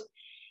wrote,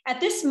 "At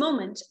this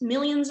moment,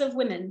 millions of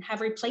women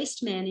have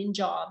replaced men in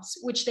jobs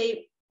which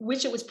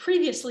it was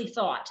previously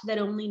thought that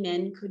only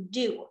men could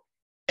do.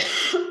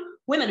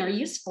 Women are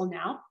useful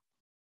now.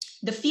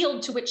 The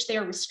field to which they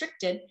are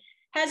restricted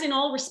has in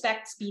all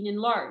respects been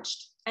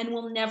enlarged and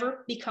will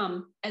never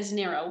become as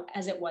narrow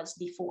as it was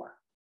before."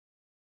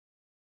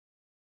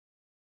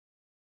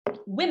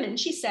 Women,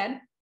 she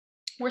said,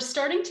 were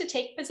starting to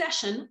take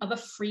possession of a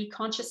free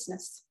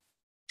consciousness.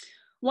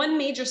 One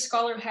major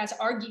scholar has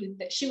argued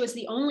that she was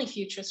the only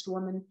futurist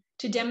woman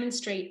to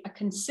demonstrate a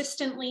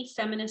consistently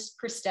feminist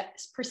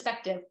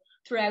perspective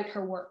throughout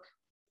her work.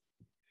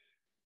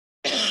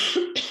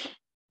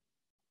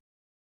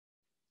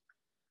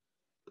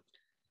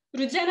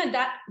 Růžena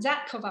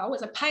Žďáková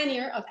was a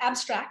pioneer of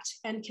abstract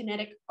and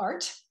kinetic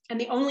art and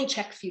the only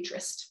Czech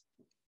futurist.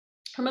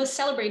 Her most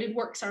celebrated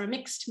works are a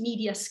mixed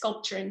media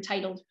sculpture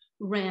entitled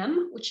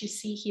Ram, which you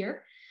see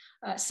here,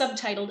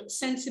 subtitled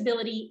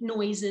Sensibility,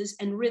 Noises,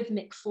 and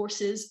Rhythmic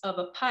Forces of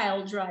a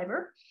Pile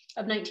Driver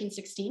of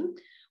 1916,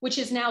 which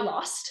is now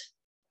lost,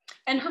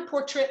 and her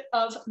portrait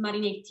of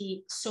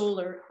Marinetti,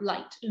 Solar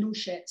Light,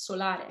 Luce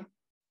Solare.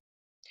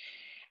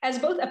 As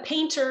both a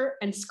painter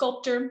and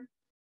sculptor,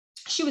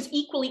 she was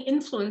equally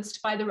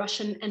influenced by the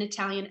Russian and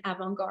Italian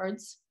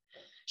avant-gardes.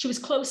 She was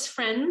close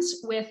friends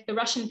with the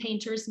Russian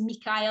painters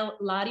Mikhail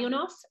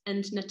Larionov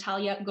and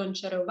Natalia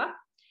Goncharova.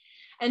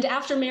 And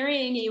after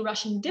marrying a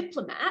Russian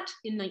diplomat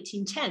in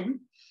 1910,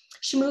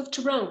 she moved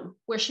to Rome,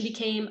 where she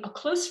became a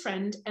close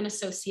friend and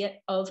associate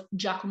of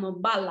Giacomo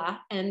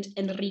Balla and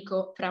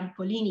Enrico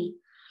Trampolini,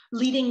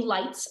 leading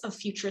lights of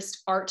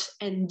futurist art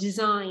and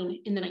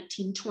design in the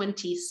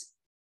 1920s.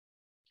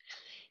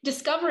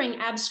 Discovering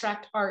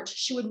abstract art,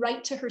 she would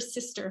write to her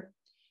sister,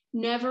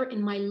 "Never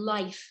in my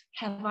life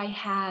have I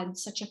had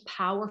such a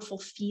powerful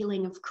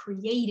feeling of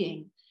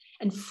creating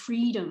and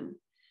freedom,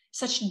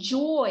 such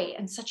joy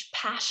and such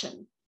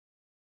passion."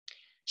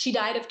 She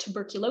died of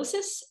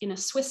tuberculosis in a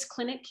Swiss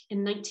clinic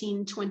in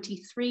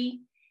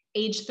 1923,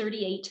 age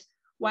 38,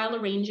 while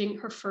arranging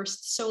her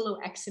first solo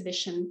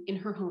exhibition in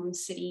her home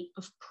city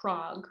of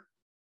Prague.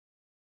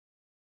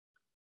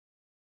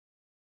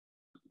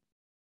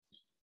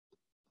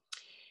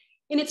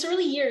 In its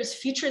early years,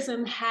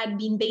 Futurism had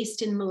been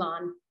based in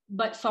Milan,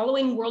 but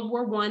following World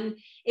War I,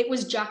 it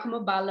was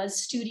Giacomo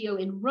Balla's studio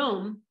in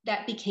Rome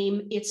that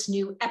became its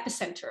new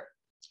epicenter.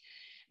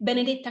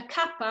 Benedetta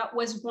Kappa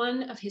was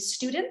one of his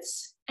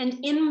students,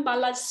 and in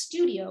Balla's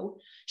studio,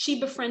 she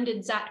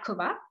befriended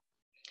Žďáková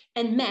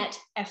and met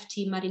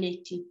F.T.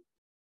 Marinetti.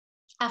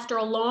 After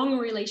a long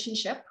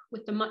relationship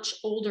with the much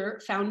older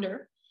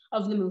founder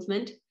of the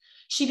movement,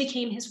 she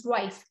became his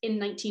wife in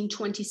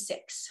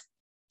 1926.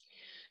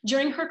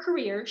 During her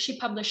career, she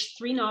published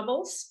 3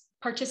 novels,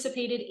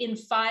 participated in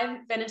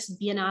 5 Venice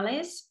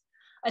Biennales,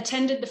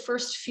 attended the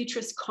first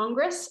Futurist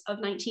Congress of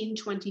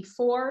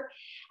 1924,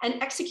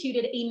 and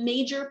executed a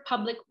major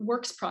public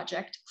works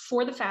project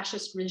for the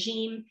fascist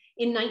regime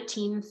in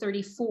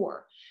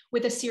 1934,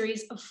 with a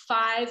series of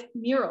 5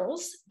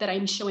 murals that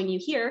I'm showing you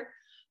here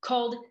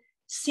called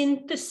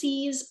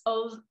Syntheses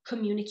of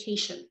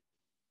Communication.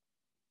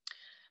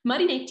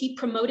 Marinetti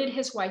promoted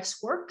his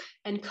wife's work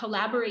and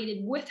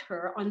collaborated with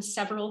her on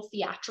several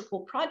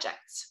theatrical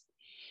projects.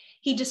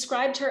 He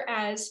described her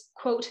as,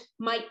 quote,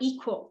 "my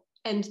equal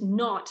and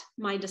not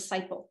my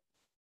disciple."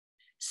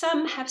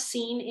 Some have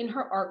seen in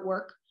her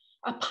artwork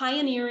a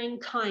pioneering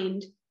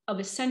kind of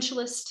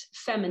essentialist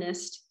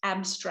feminist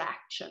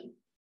abstraction.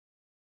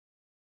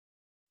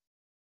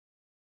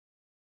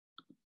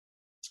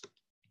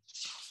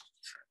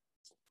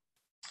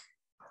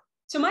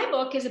 So my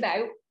book is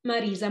about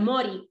Marisa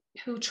Mori,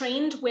 who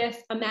trained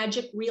with a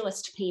magic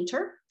realist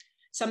painter,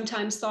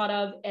 sometimes thought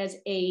of as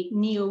a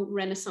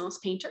neo-Renaissance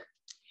painter,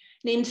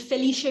 named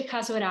Felice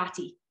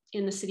Casorati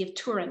in the city of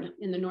Turin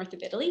in the north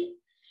of Italy,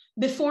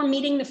 before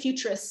meeting the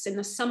Futurists in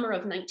the summer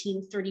of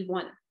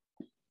 1931.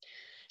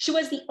 She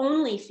was the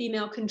only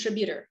female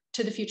contributor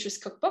to the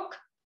Futurist cookbook,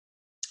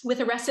 with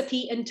a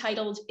recipe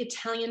entitled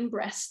Italian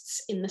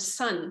Breasts in the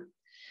Sun,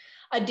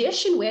 a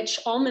dish in which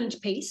almond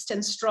paste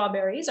and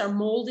strawberries are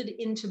molded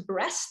into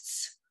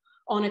breasts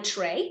on a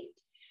tray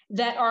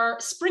that are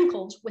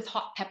sprinkled with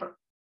hot pepper.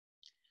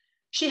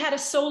 She had a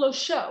solo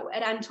show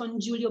at Anton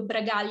Giulio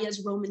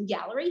Bragaglia's Roman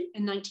Gallery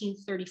in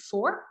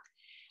 1934.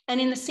 And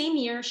in the same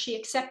year, she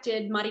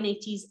accepted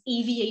Marinetti's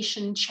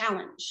aviation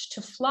challenge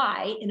to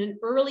fly in an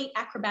early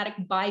acrobatic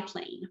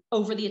biplane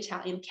over the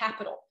Italian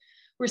capital,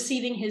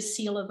 receiving his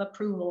seal of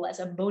approval as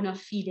a bona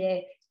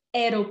fide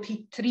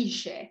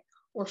aeropittrice,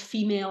 or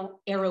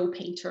female aero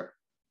painter.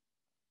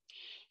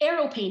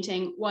 Aero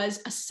painting was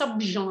a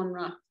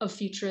subgenre of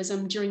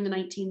Futurism during the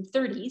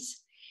 1930s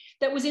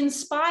that was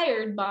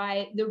inspired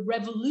by the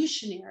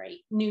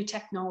revolutionary new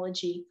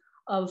technology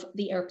of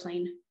the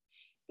airplane.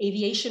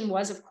 Aviation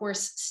was, of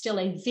course, still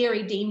a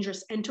very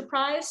dangerous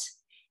enterprise,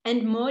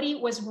 and Mori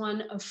was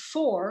one of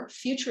 4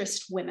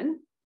 futurist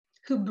women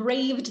who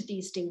braved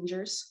these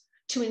dangers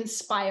to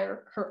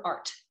inspire her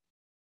art.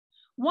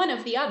 One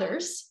of the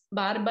others,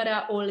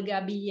 Barbara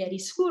Olga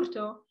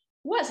Billeris-Hurto,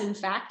 was in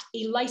fact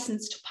a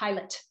licensed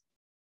pilot.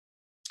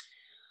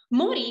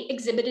 Mori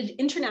exhibited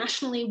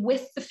internationally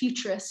with the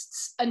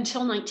Futurists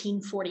until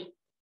 1940.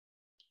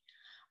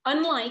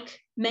 Unlike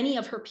many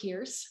of her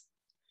peers,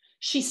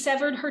 she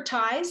severed her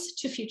ties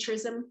to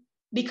Futurism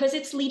because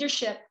its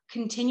leadership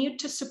continued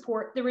to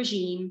support the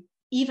regime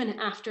even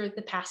after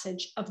the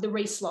passage of the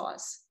race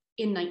laws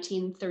in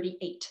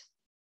 1938.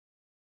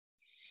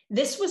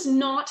 This was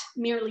not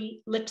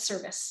merely lip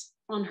service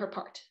on her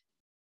part.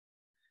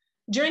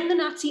 During the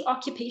Nazi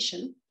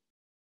occupation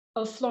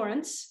of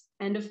Florence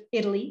and of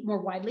Italy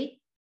more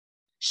widely,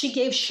 she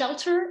gave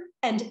shelter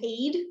and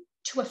aid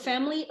to a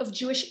family of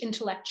Jewish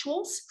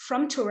intellectuals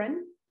from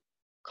Turin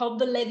called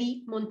the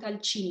Levi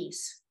Montalcinis,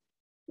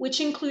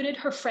 which included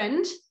her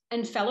friend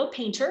and fellow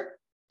painter,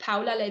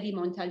 Paola Levi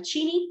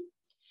Montalcini,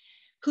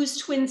 whose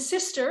twin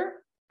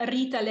sister,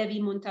 Rita Levi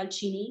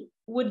Montalcini,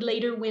 would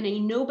later win a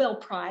Nobel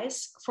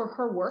Prize for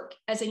her work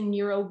as a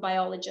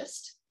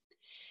neurobiologist,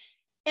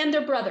 and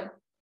their brother,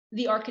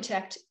 the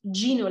architect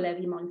Gino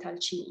Levi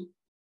Montalcini.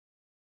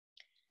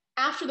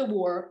 After the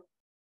war,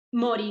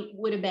 Mori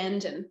would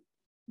abandon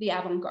the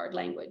avant-garde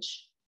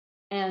language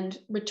and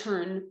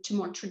return to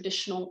more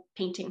traditional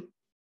painting.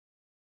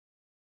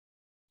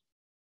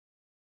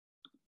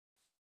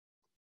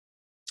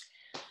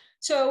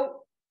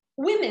 So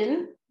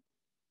women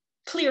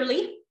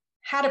clearly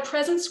had a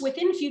presence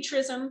within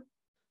Futurism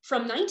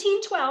from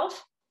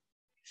 1912,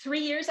 3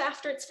 years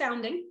after its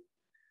founding,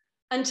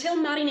 until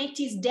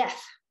Marinetti's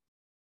death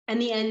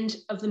and the end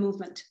of the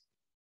movement.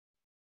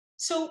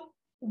 So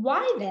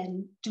why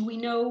then do we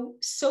know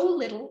so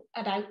little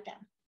about them?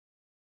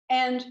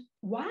 And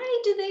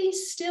why do they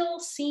still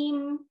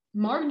seem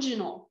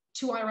marginal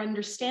to our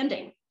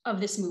understanding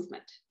of this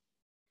movement?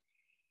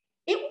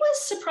 It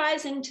was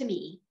surprising to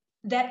me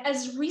that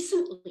as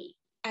recently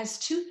as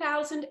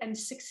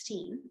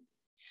 2016,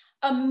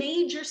 a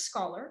major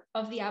scholar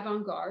of the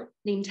avant-garde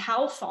named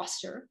Hal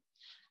Foster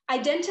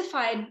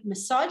identified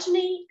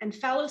misogyny and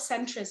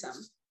phallocentrism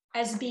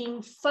as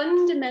being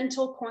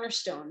fundamental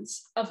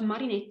cornerstones of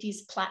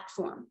Marinetti's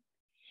platform,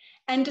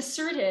 and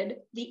asserted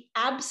the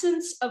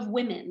absence of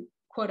women,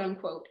 quote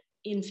unquote,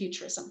 in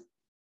Futurism.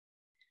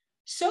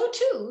 So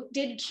too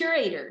did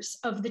curators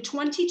of the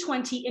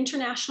 2020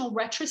 International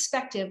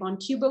Retrospective on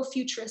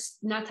Cubo-Futurist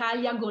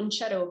Natalia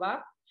Goncharova,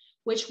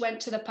 which went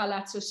to the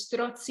Palazzo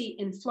Strozzi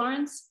in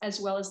Florence, as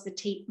well as the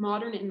Tate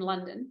Modern in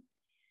London.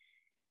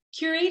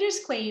 Curators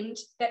claimed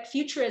that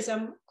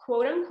Futurism,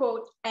 quote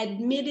unquote,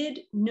 admitted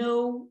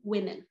no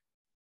women.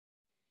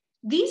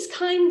 These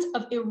kinds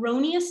of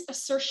erroneous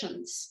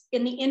assertions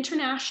in the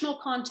international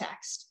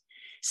context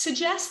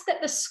suggest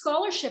that the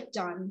scholarship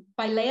done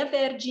by Lea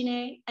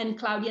Vergine and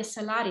Claudia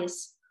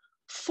Salaris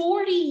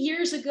 40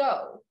 years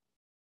ago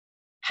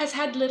has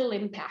had little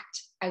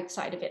impact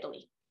outside of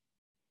Italy.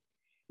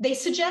 They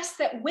suggest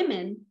that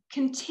women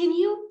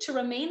continue to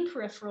remain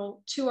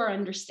peripheral to our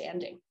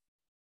understanding.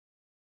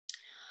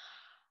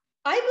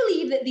 I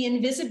believe that the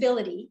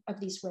invisibility of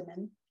these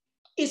women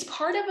is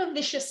part of a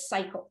vicious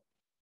cycle.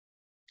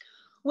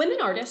 Women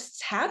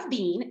artists have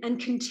been and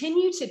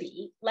continue to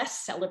be less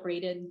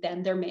celebrated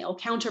than their male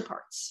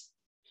counterparts.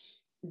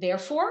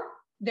 Therefore,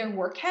 their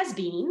work has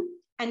been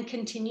and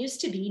continues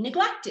to be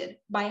neglected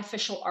by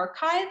official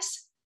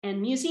archives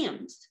and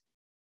museums.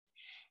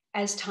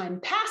 As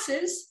time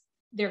passes,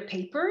 their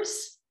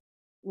papers,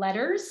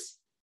 letters,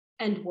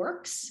 and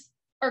works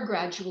are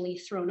gradually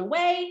thrown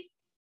away,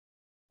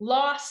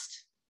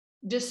 lost,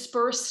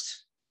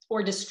 dispersed,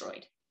 or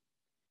destroyed.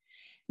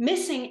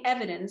 Missing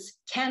evidence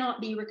cannot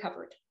be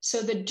recovered,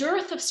 so the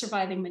dearth of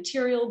surviving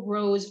material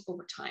grows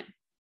over time.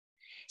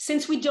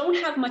 Since we don't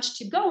have much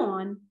to go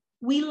on,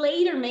 we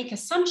later make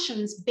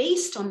assumptions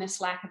based on this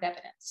lack of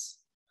evidence.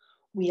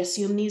 We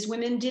assume these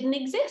women didn't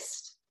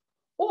exist,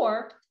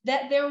 or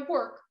that their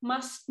work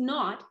must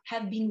not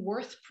have been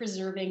worth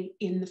preserving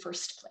in the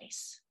first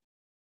place.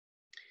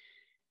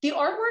 The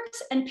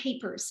artworks and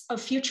papers of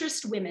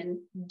Futurist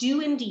women do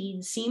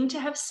indeed seem to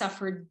have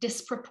suffered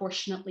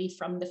disproportionately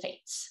from the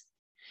fates.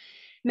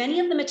 Many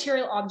of the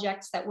material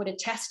objects that would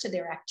attest to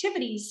their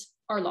activities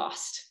are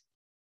lost.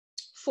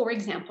 For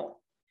example,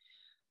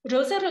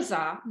 Rosa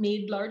Rosà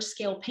made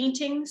large-scale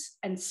paintings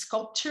and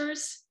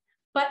sculptures,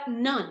 but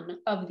none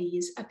of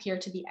these appear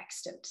to be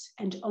extant,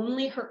 and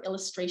only her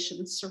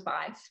illustrations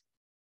survive.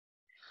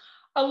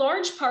 A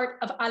large part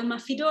of Alma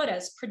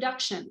Fidora's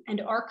production and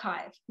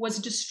archive was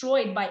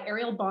destroyed by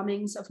aerial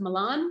bombings of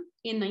Milan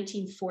in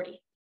 1940.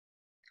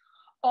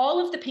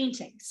 All of the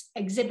paintings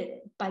exhibited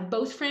by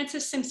both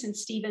Frances Simpson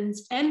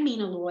Stevens and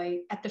Mina Loy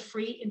at the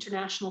Free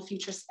International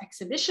Futurist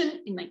Exhibition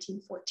in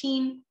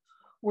 1914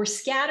 were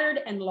scattered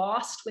and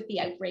lost with the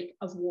outbreak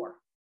of war.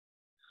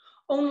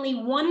 Only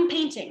one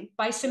painting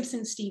by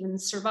Simpson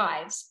Stevens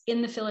survives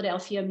in the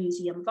Philadelphia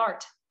Museum of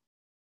Art,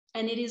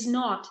 and it is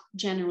not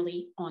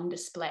generally on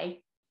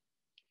display.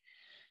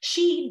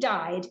 She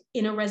died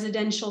in a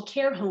residential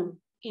care home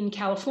in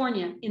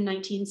California in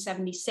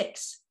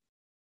 1976.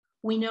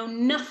 We know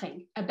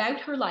nothing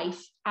about her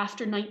life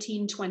after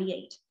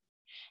 1928,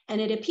 and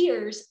it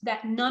appears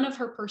that none of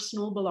her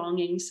personal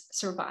belongings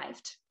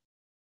survived.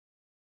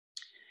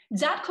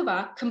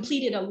 Zatkova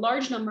completed a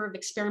large number of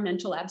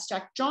experimental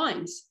abstract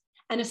drawings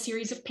and a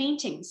series of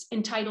paintings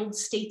entitled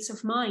States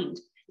of Mind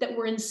that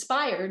were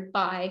inspired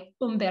by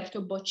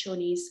Umberto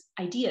Boccioni's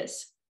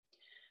ideas.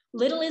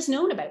 Little is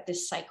known about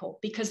this cycle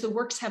because the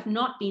works have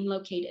not been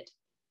located.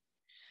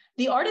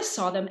 The artist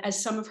saw them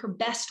as some of her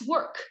best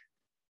work,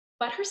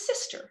 but her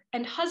sister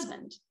and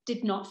husband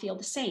did not feel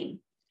the same,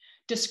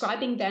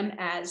 describing them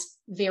as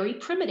very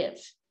primitive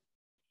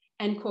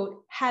and,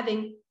 quote,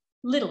 having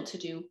little to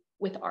do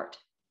with art.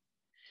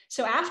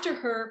 So after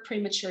her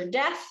premature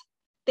death,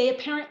 they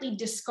apparently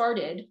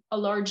discarded a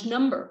large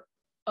number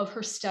of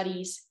her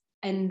studies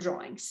and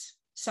drawings,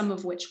 some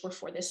of which were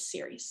for this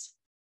series.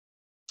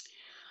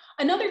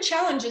 Another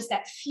challenge is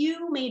that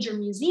few major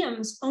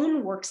museums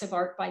own works of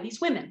art by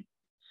these women,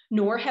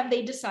 nor have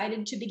they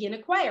decided to begin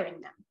acquiring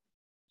them.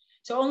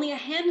 So only a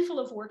handful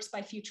of works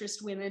by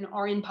futurist women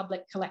are in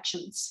public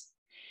collections.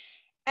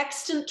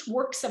 Extant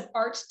works of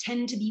art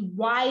tend to be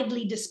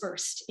widely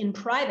dispersed in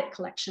private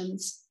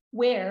collections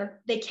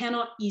where they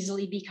cannot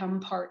easily become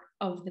part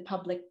of the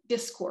public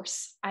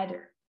discourse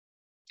either.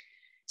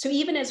 So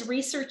even as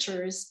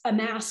researchers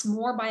amass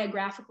more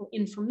biographical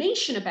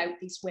information about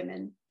these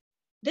women,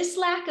 this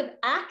lack of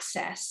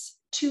access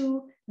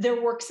to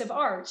their works of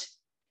art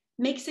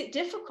makes it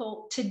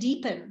difficult to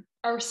deepen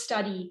our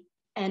study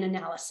and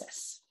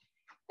analysis.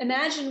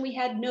 Imagine we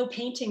had no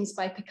paintings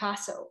by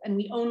Picasso and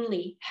we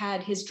only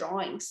had his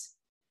drawings.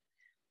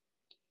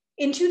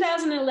 In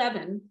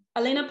 2011,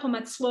 Elena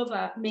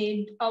Pomatslova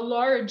made a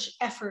large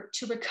effort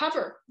to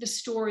recover the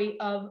story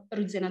of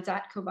Ruzena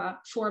Zatkova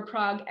for a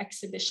Prague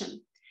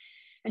exhibition.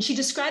 And she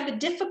described the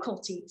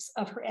difficulties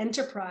of her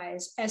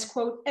enterprise as,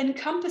 quote,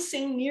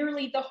 encompassing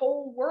nearly the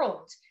whole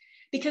world,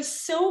 because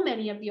so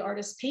many of the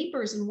artist's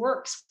papers and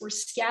works were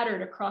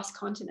scattered across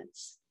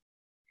continents.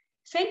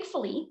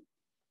 Thankfully,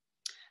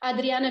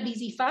 Adriana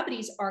Bisi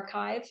Fabri's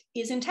archive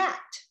is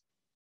intact.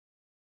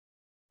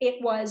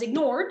 It was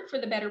ignored for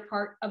the better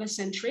part of a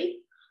century,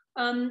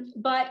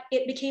 but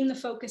it became the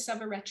focus of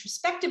a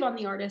retrospective on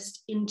the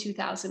artist in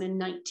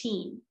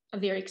 2019, a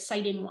very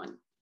exciting one.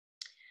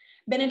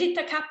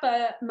 Benedetta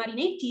Kappa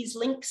Marinetti's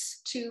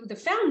links to the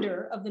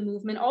founder of the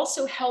movement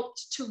also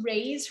helped to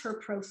raise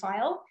her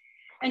profile,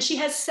 and she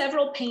has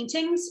several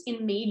paintings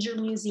in major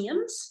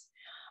museums,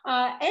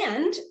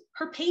 and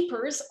her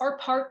papers are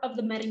part of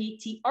the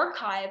Marinetti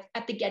archive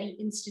at the Getty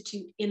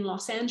Institute in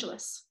Los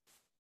Angeles.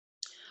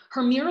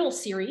 Her mural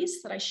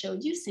series that I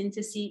showed you,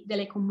 Sintesi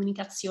delle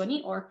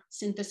Comunicazioni, or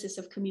Synthesis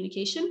of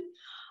Communication,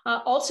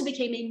 also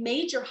became a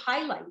major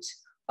highlight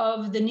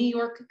of the New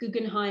York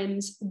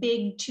Guggenheim's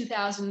big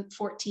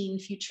 2014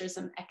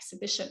 Futurism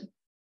exhibition.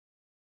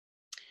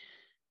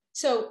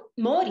 So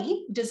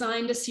Mori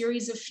designed a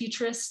series of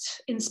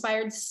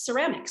futurist-inspired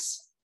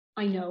ceramics,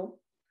 I know,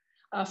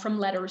 from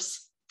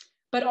letters,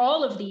 but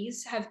all of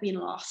these have been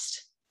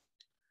lost.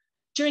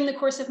 During the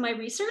course of my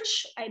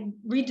research, I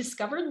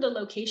rediscovered the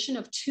location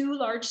of 2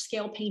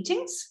 large-scale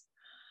paintings,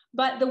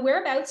 but the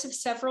whereabouts of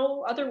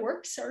several other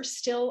works are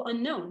still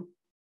unknown.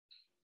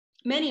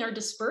 Many are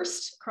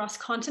dispersed across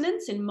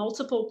continents in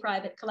multiple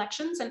private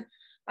collections, and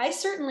I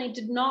certainly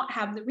did not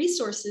have the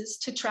resources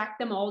to track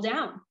them all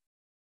down.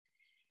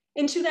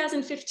 In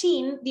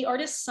 2015, the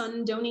artist's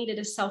son donated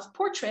a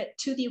self-portrait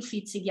to the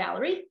Uffizi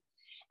Gallery,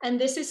 and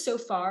this is so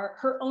far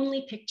her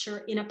only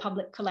picture in a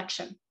public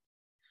collection.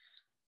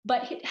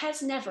 But it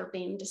has never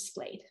been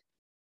displayed.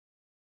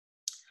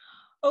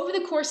 Over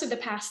the course of the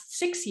past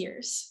 6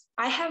 years,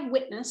 I have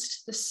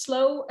witnessed the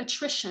slow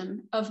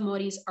attrition of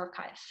Mori's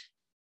archive.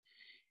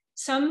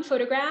 Some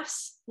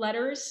photographs,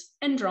 letters,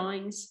 and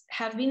drawings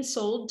have been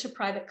sold to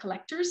private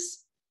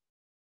collectors.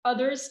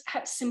 Others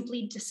have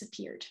simply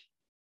disappeared.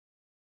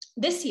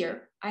 This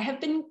year, I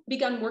have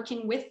begun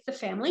working with the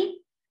family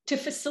to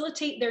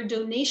facilitate their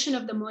donation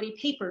of the Mori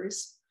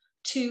papers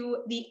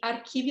to the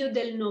Archivio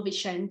del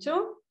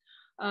Novecento,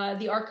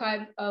 the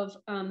archive of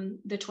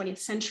the 20th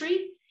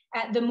century,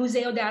 at the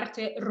Museo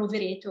d'Arte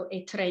Rovereto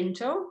e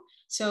Trento,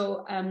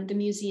 so the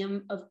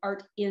Museum of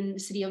Art in the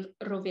city of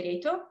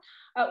Rovereto,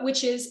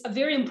 which is a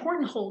very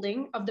important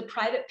holding of the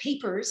private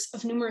papers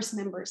of numerous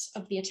members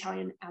of the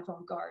Italian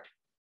avant-garde.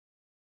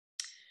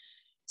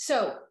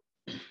 So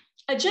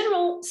a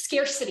general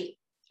scarcity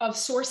of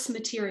source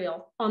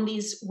material on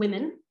these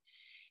women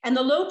and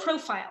the low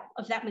profile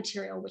of that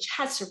material, which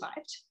has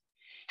survived,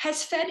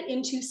 has fed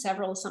into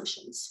several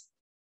assumptions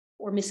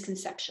or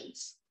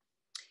misconceptions.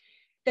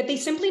 that they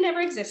simply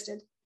never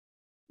existed,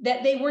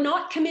 that they were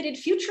not committed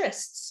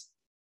futurists,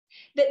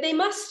 that they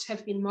must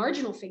have been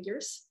marginal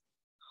figures,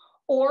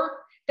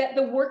 or that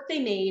the work they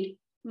made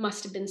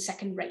must have been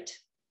second-rate.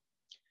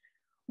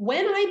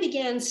 When I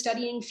began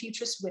studying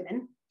futurist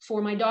women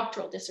for my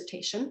doctoral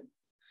dissertation,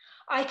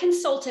 I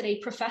consulted a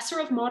professor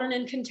of modern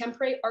and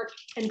contemporary art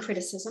and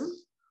criticism,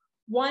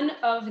 one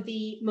of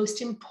the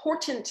most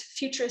important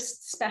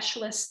futurist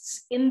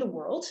specialists in the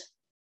world.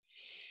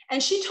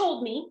 And she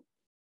told me,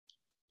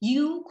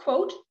 you,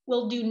 quote,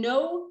 will do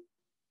no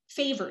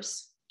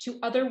favors to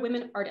other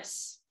women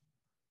artists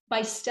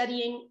by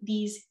studying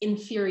these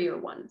inferior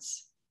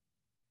ones.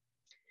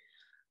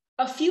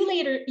 A few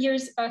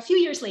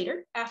years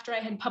later, after I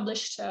had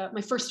published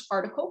my first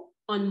article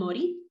on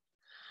Mori,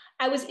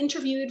 I was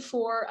interviewed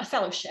for a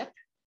fellowship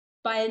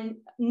by a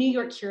New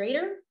York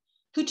curator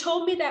who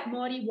told me that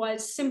Mori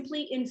was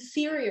simply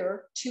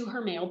inferior to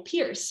her male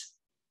peers.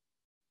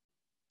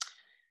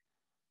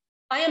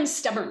 I am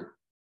stubborn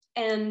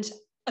and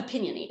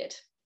opinionated.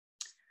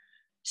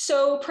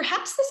 So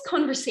perhaps this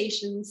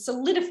conversation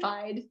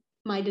solidified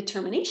my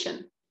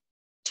determination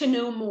to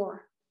know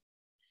more.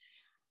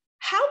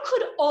 How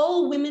could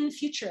all women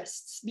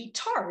futurists be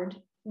tarred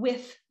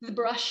with the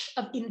brush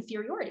of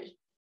inferiority?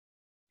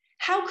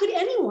 How could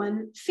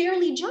anyone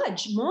fairly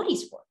judge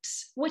Mori's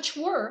works, which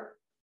were,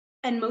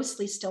 and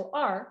mostly still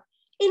are,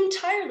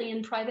 entirely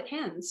in private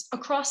hands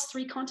across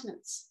 3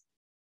 continents?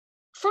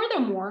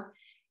 Furthermore,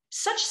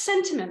 such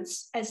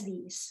sentiments as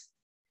these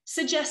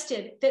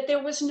suggested that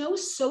there was no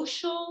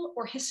social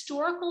or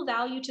historical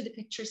value to the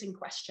pictures in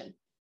question.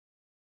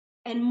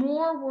 And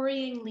more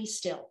worryingly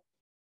still,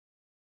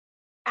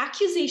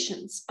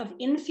 accusations of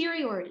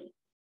inferiority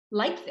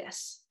like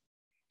this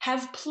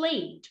have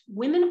plagued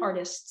women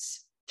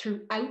artists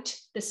throughout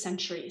the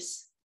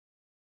centuries,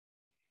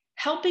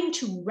 helping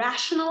to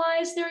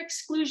rationalize their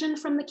exclusion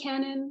from the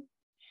canon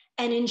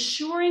and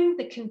ensuring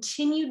the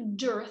continued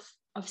dearth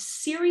of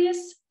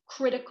serious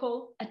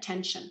critical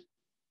attention.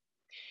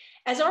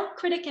 As art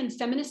critic and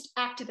feminist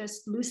activist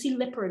Lucy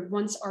Lippard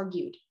once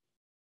argued,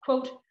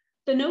 quote,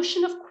 the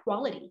notion of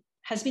quality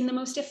has been the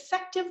most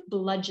effective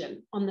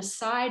bludgeon on the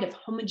side of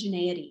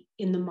homogeneity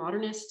in the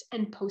modernist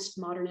and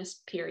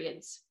postmodernist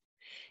periods.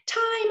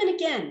 Time and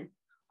again,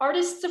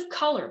 artists of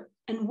color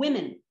and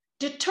women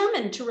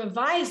determined to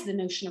revise the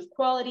notion of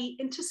quality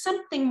into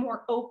something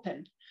more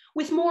open,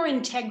 with more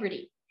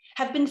integrity,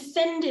 have been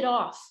fended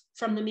off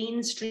from the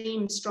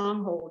mainstream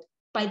stronghold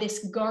by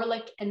this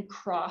garlic and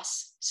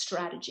cross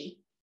strategy.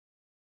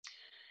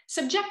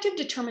 Subjective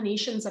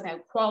determinations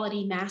about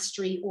quality,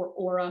 mastery, or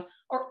aura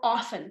are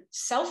often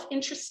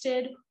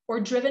self-interested or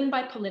driven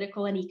by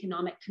political and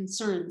economic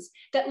concerns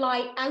that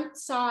lie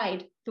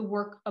outside the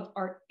work of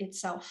art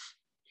itself.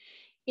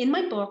 In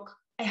my book,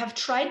 I have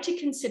tried to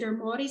consider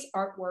Mori's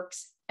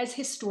artworks as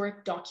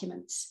historic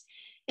documents,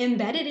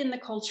 embedded in the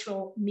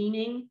cultural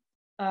meaning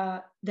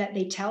that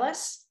they tell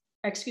us,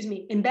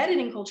 embedded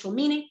in cultural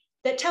meaning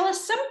that tell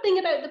us something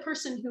about the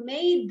person who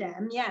made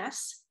them,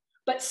 yes,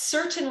 but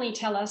certainly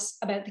tell us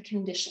about the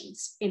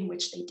conditions in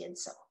which they did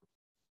so.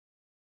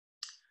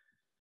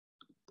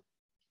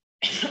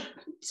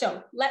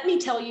 So let me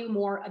tell you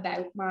more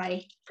about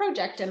my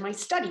project and my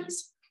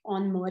studies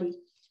on Mori.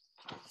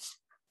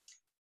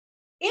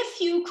 If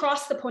you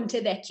cross the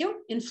Ponte Vecchio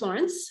in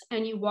Florence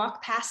and you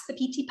walk past the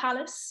Pitti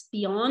Palace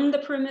beyond the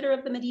perimeter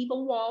of the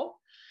medieval wall,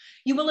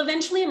 you will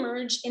eventually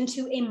emerge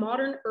into a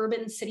modern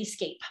urban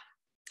cityscape.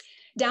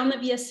 Down the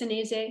Via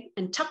Senese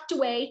and tucked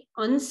away,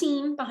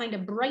 unseen behind a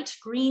bright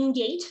green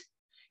gate,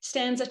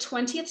 stands a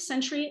 20th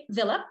century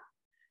villa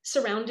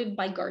surrounded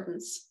by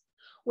gardens,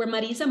 where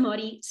Marisa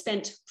Mori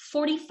spent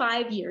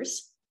 45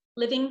 years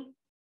living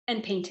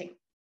and painting.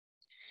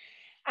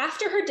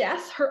 After her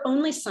death, her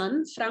only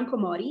son, Franco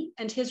Mori,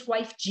 and his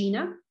wife,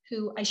 Gina,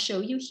 who I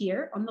show you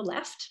here on the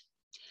left,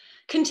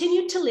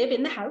 continued to live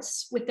in the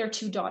house with their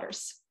 2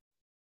 daughters.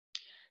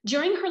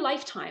 During her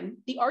lifetime,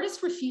 the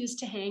artist refused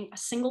to hang a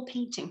single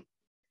painting,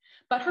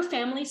 but her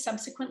family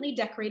subsequently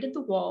decorated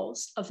the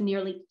walls of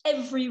nearly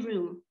every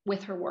room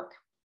with her work.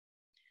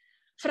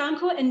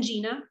 Franco and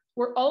Gina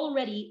were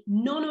already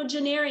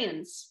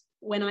nonagenarians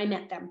when I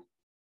met them.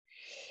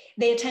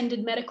 They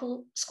attended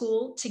medical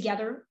school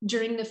together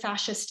during the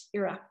fascist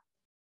era.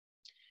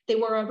 They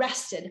were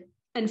arrested,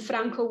 and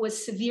Franco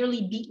was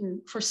severely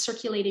beaten for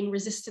circulating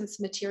resistance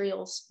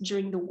materials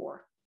during the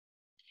war.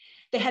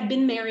 They had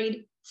been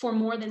married for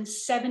more than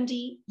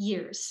 70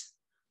 years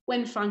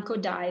when Franco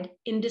died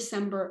in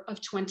December of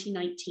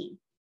 2019.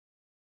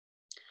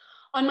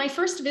 On my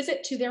first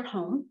visit to their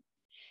home,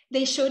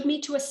 they showed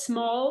me to a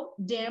small,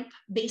 damp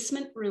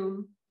basement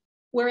room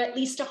where at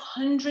least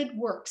 100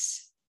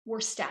 works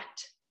were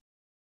stacked.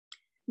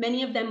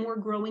 Many of them were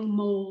growing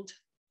mold.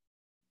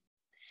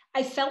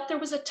 I felt there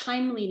was a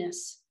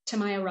timeliness to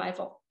my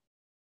arrival.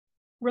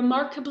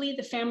 Remarkably,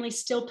 the family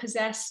still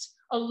possessed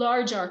a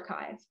large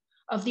archive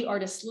of the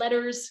artist's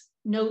letters,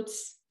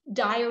 notes,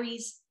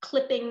 diaries,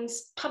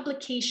 clippings,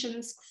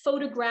 publications,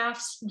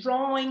 photographs,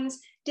 drawings,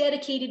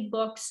 dedicated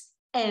books,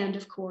 and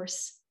of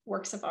course,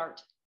 works of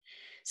art.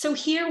 So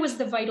here was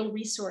the vital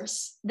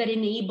resource that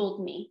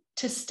enabled me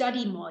to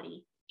study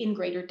Mori in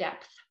greater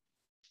depth.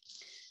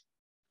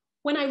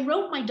 When I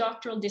wrote my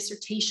doctoral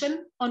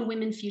dissertation on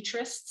women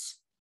futurists,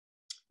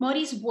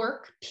 Mori's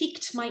work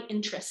piqued my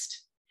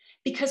interest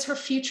because her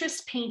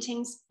futurist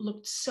paintings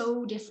looked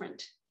so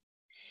different.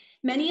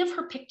 Many of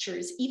her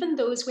pictures, even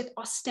those with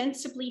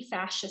ostensibly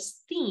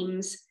fascist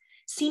themes,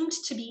 seemed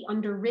to be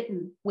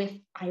underwritten with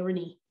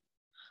irony.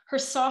 Her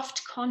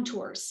soft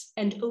contours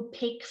and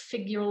opaque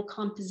figural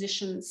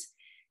compositions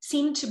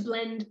seemed to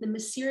blend the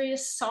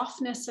mysterious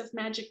softness of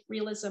magic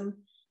realism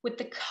with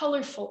the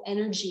colorful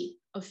energy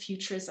of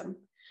futurism,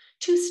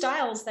 two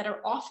styles that are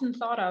often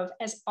thought of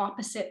as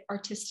opposite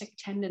artistic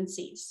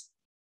tendencies.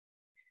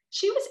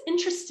 She was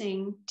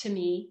interesting to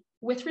me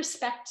with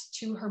respect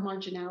to her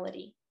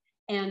marginality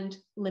and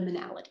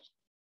liminality.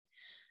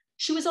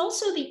 She was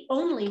also the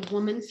only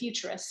woman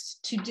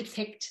futurist to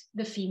depict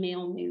the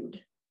female nude.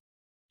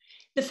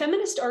 The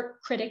feminist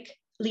art critic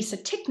Lisa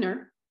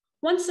Tickner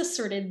once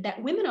asserted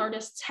that women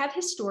artists have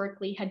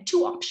historically had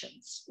two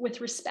options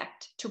with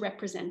respect to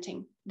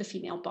representing the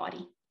female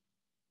body: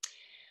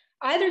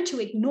 either to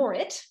ignore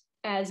it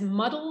as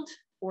muddled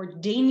or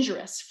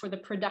dangerous for the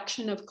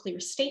production of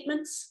clear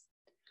statements,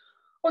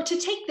 or to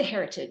take the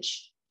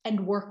heritage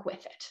and work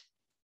with it,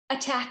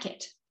 attack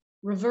it,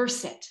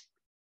 reverse it,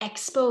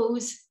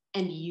 expose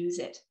and use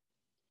it.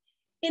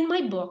 In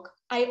my book,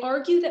 I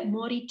argue that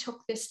Mori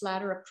took this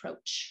latter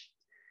approach,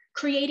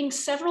 creating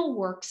several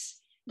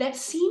works that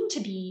seem to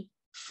be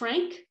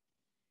frank,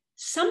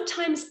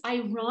 sometimes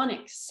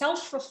ironic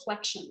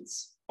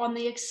self-reflections on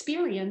the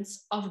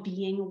experience of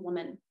being a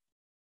woman.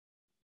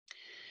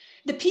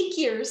 The peak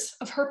years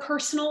of her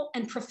personal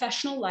and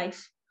professional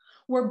life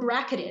were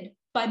bracketed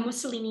by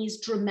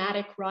Mussolini's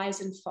dramatic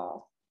rise and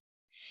fall.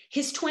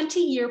 His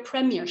 20-year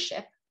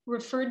premiership,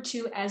 referred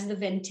to as the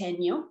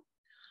Ventennio,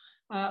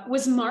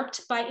 was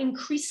marked by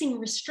increasing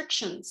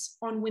restrictions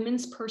on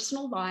women's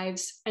personal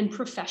lives and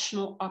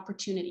professional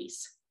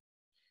opportunities.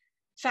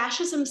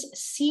 Fascism's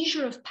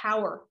seizure of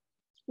power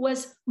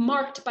was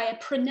marked by a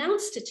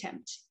pronounced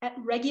attempt at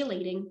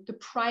regulating the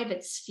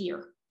private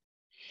sphere.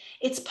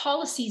 Its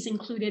policies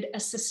included a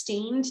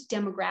sustained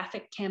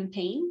demographic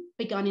campaign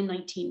begun in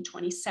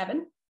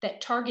 1927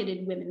 that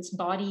targeted women's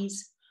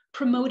bodies,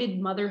 promoted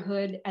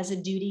motherhood as a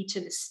duty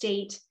to the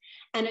state,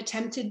 and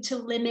attempted to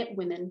limit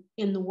women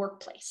in the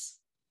workplace.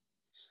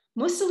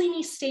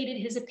 Mussolini stated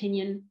his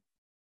opinion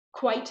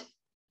quite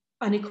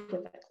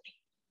unequivocally: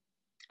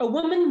 a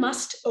woman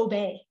must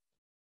obey.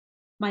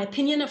 My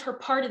opinion of her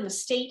part in the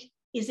state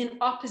is in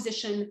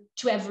opposition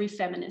to every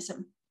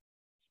feminism.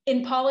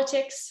 In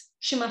politics,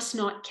 she must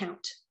not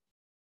count.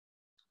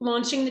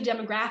 Launching the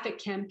demographic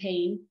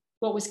campaign,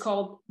 what was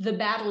called the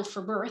Battle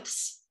for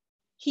Births,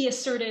 he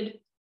asserted,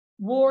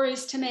 war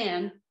is to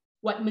man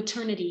what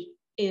maternity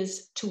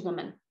is to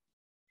woman.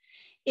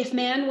 If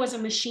man was a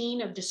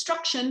machine of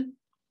destruction,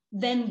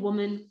 then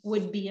woman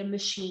would be a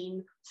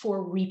machine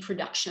for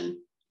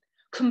reproduction,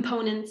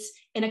 components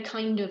in a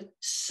kind of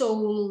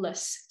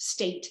soulless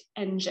state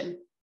engine.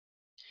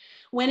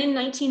 When in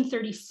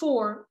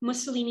 1934,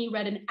 Mussolini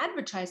read an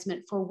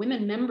advertisement for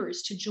women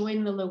members to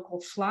join the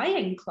local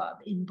flying club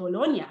in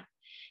Bologna,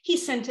 he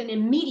sent an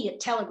immediate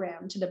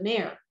telegram to the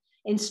mayor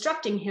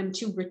instructing him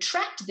to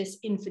retract this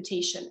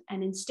invitation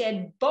and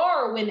instead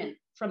bar women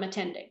from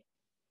attending.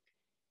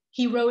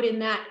 He wrote in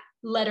that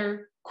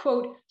letter,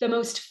 quote, "The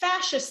most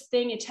fascist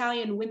thing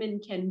Italian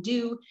women can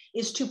do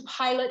is to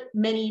pilot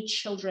many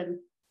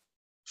children.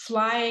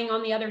 Flying,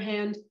 on the other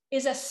hand,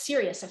 is a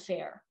serious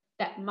affair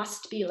that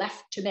must be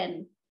left to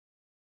men."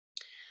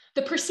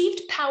 The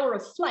perceived power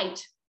of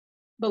flight,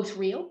 both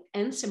real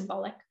and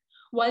symbolic,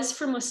 was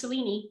for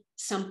Mussolini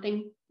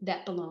something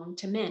that belonged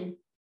to men.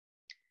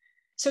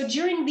 So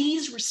during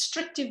these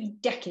restrictive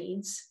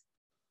decades,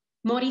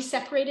 Mori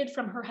separated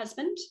from her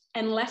husband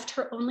and left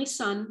her only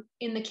son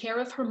in the care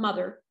of her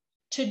mother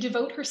to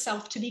devote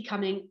herself to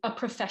becoming a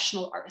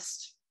professional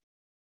artist.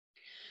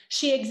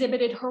 She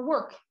exhibited her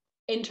work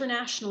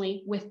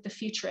internationally with the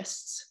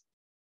Futurists,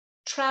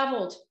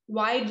 traveled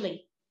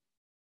widely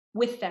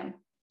with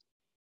them,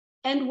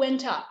 and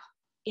went up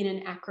in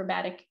an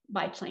acrobatic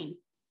biplane.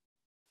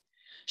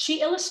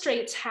 She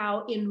illustrates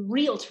how, in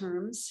real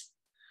terms,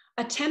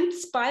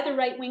 attempts by the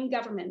right-wing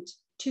government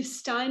to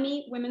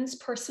stymie women's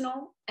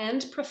personal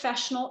and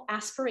professional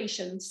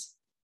aspirations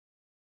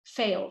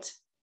failed,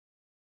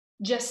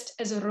 just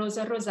as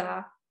Rosa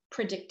Rosà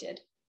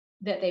predicted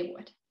that they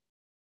would.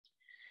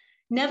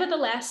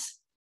 Nevertheless,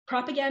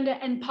 propaganda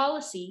and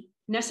policy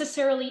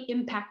necessarily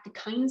impact the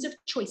kinds of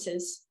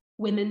choices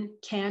women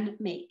can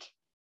make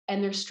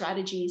and their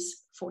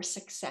strategies for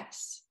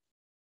success.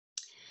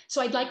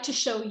 So I'd like to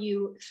show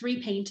you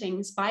 3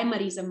 paintings by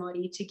Marisa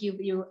Mori to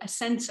give you a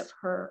sense of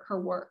her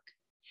work.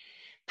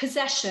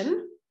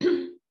 Possession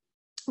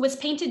was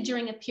painted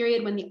during a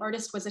period when the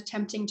artist was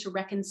attempting to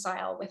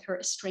reconcile with her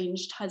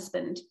estranged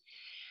husband.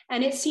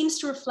 And it seems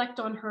to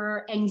reflect on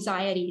her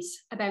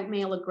anxieties about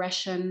male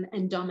aggression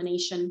and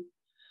domination.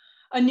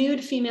 A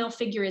nude female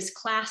figure is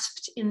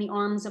clasped in the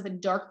arms of a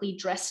darkly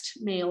dressed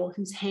male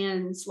whose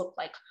hands look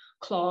like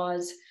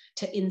claws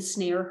to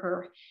ensnare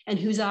her, and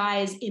whose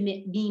eyes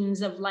emit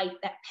beams of light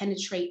that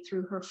penetrate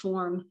through her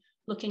form,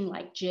 looking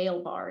like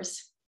jail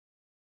bars.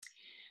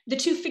 The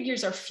two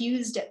figures are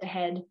fused at the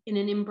head in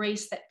an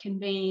embrace that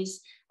conveys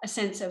a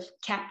sense of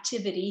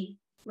captivity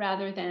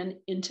rather than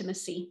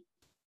intimacy.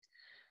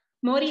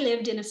 Mori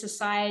lived in a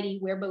society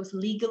where both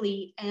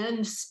legally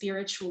and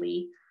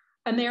spiritually,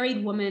 a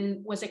married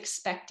woman was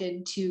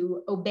expected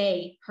to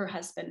obey her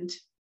husband.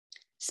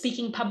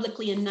 Speaking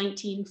publicly in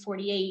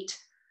 1948,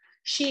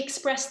 she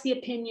expressed the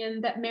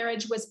opinion that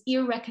marriage was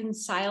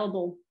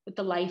irreconcilable with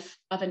the life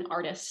of an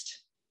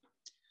artist.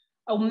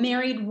 A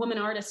married woman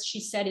artist, she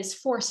said, is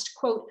forced,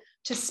 quote,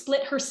 to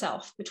split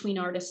herself between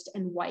artist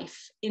and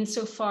wife,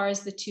 insofar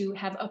as the two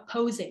have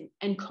opposing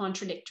and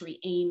contradictory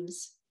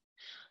aims.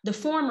 The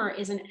former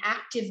is an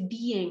active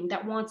being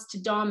that wants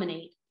to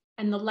dominate,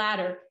 and the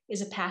latter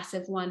is a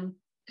passive one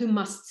who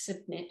must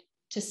submit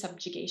to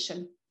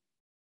subjugation.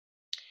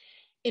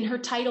 In her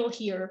title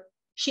here,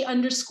 she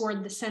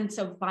underscored the sense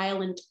of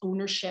violent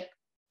ownership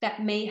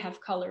that may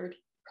have colored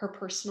her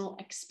personal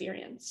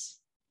experience.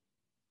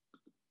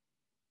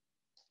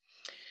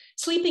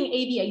 Sleeping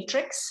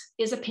Aviatrix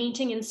is a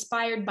painting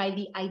inspired by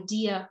the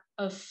idea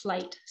of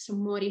flight. So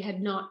Mori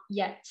had not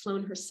yet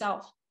flown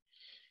herself.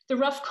 The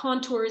rough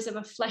contours of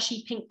a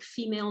fleshy pink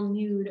female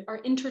nude are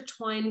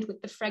intertwined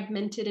with the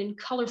fragmented and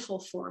colorful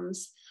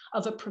forms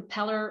of a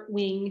propeller,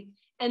 wing,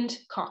 and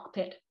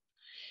cockpit.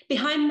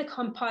 Behind the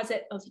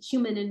composite of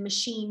human and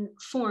machine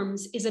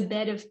forms is a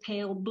bed of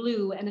pale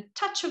blue and a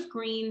touch of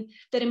green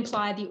that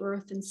imply the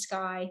earth and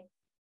sky.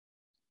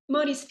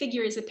 Mori's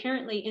figure is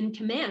apparently in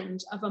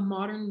command of a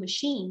modern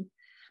machine,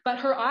 but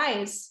her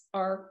eyes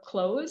are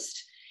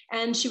closed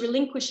and she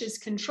relinquishes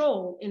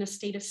control in a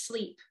state of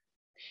sleep.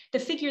 The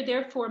figure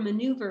therefore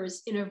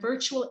maneuvers in a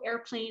virtual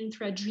airplane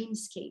through a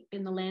dreamscape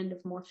in the land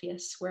of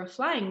Morpheus, where a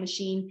flying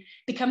machine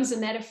becomes a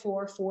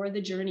metaphor for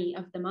the journey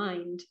of the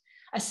mind,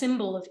 a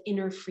symbol of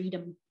inner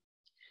freedom.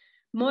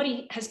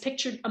 Mori has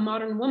pictured a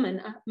modern woman,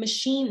 a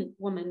machine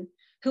woman,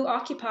 who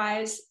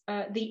occupies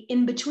the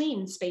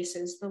in-between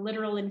spaces, the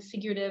literal and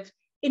figurative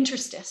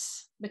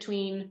interstice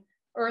between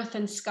earth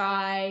and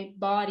sky,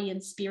 body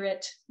and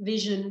spirit,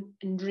 vision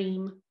and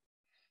dream.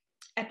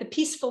 At the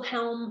peaceful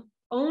helm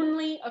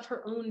only of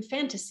her own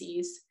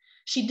fantasies,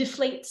 she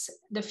deflates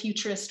the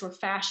futurist or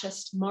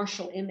fascist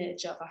martial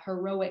image of a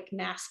heroic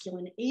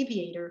masculine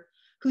aviator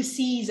who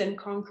sees and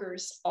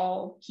conquers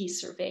all he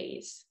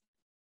surveys.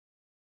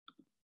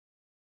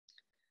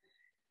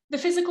 The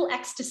physical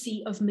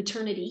ecstasy of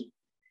maternity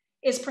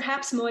is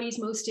perhaps Mori's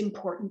most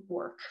important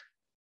work.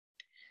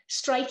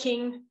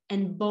 Striking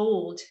and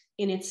bold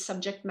in its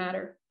subject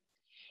matter,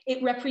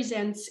 it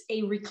represents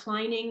a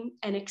reclining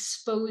and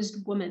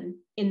exposed woman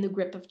in the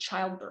grip of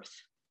childbirth.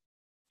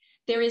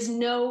 There is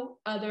no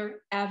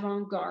other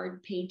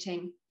avant-garde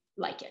painting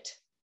like it.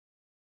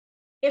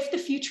 If the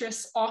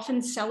futurists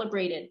often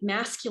celebrated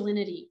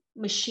masculinity,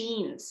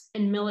 machines,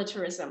 and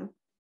militarism,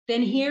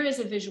 then here is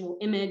a visual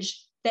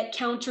image that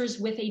counters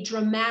with a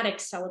dramatic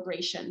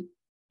celebration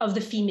of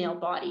the female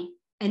body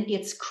and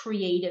its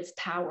creative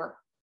power.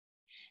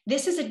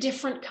 This is a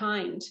different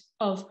kind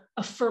of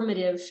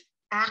affirmative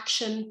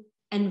action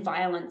and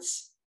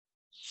violence.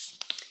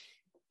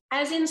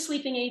 As in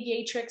Sleeping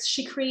Aviatrix,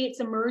 she creates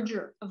a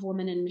merger of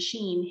woman and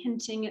machine,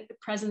 hinting at the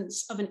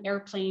presence of an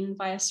airplane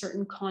via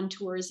certain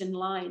contours and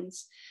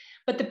lines.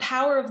 But the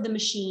power of the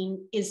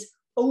machine is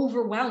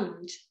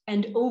overwhelmed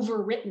and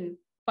overwritten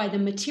by the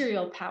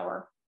material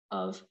power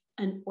of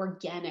an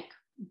organic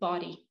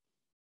body.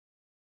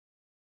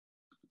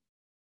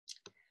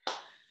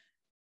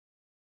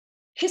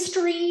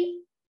 History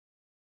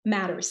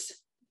matters.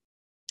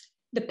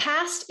 The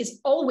past is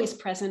always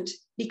present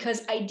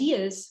because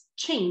ideas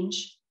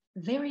change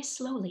very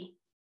slowly.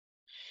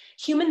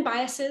 Human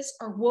biases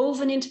are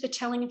woven into the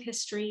telling of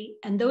history,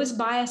 and those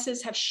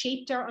biases have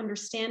shaped our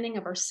understanding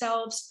of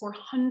ourselves for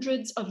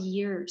hundreds of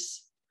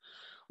years.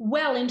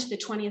 Well into the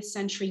 20th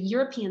century,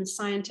 European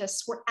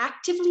scientists were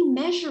actively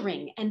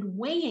measuring and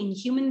weighing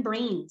human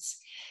brains,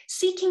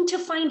 seeking to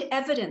find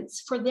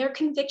evidence for their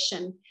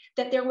conviction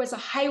that there was a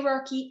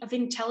hierarchy of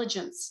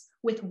intelligence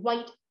with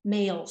white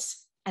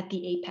males at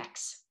the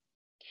apex.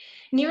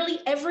 Nearly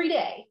every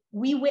day,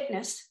 we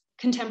witness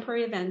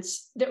contemporary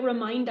events that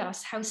remind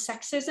us how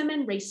sexism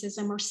and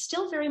racism are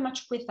still very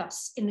much with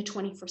us in the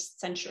 21st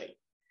century.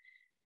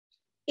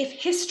 If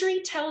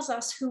history tells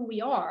us who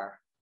we are,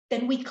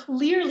 then we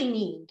clearly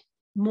need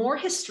more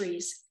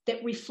histories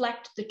that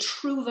reflect the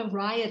true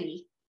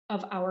variety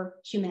of our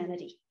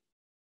humanity.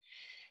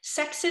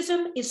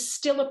 Sexism is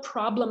still a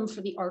problem for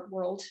the art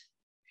world.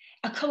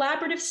 A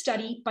collaborative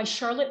study by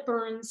Charlotte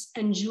Burns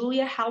and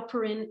Julia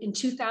Halperin in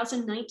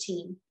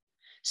 2019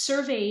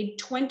 surveyed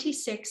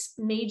 26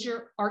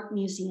 major art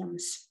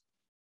museums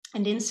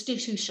and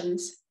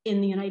institutions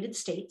in the United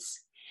States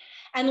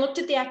and looked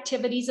at the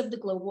activities of the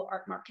global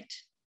art market.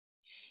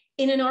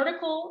 In an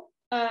article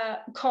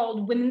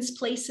called Women's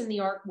Place in the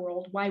Art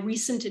World, Why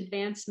Recent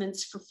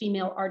Advancements for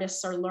Female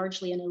Artists Are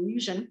Largely an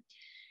Illusion,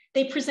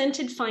 they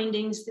presented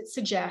findings that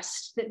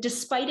suggest that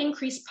despite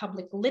increased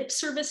public lip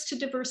service to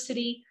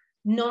diversity,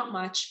 not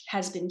much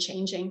has been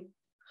changing.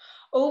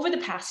 Over the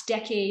past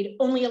decade,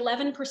 only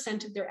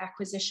 11% of their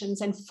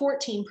acquisitions and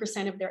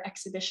 14% of their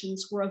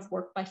exhibitions were of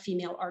work by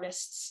female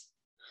artists.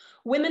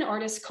 Women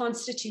artists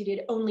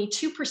constituted only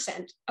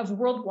 2% of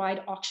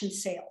worldwide auction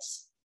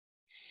sales.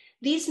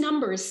 These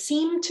numbers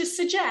seem to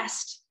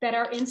suggest that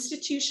our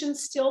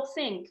institutions still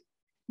think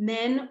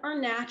men are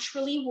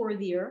naturally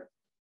worthier,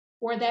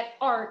 or that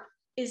art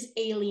is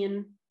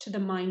alien to the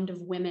mind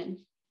of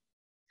women.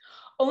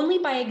 Only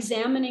by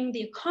examining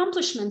the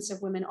accomplishments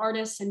of women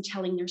artists and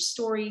telling their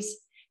stories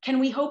can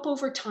we hope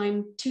over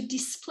time to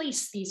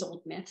displace these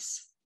old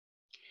myths.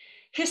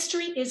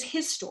 History is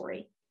his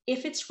story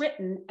if it's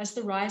written as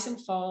the rise and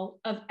fall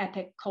of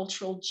epic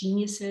cultural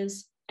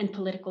geniuses and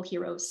political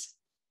heroes.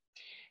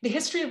 The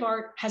history of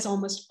art has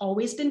almost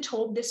always been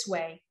told this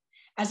way,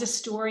 as a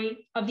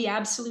story of the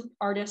absolute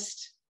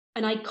artist,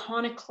 an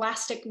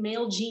iconoclastic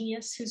male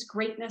genius whose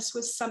greatness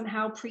was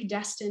somehow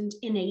predestined,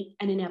 innate,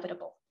 and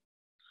inevitable.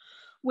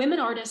 Women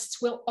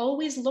artists will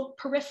always look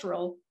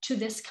peripheral to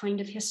this kind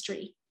of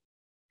history.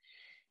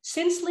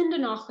 Since Linda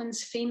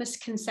Naughlin's famous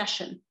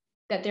concession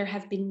that there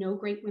have been no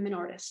great women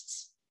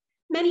artists,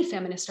 many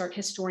feminist art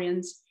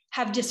historians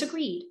have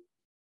disagreed,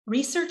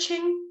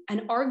 researching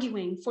and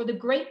arguing for the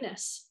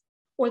greatness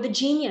or the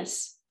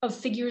genius of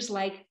figures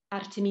like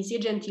Artemisia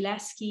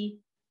Gentileschi,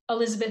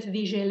 Elizabeth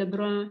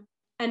Vigée-Lebrun,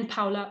 and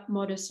Paula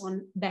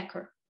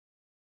Modersohn-Becker.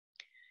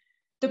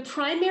 The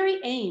primary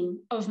aim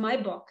of my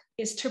book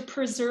is to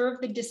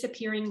preserve the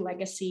disappearing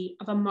legacy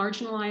of a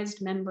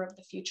marginalized member of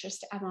the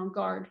futurist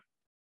avant-garde.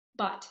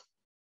 But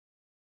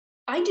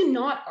I do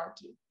not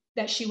argue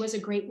that she was a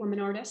great woman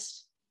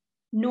artist,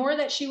 nor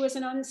that she was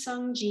an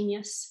unsung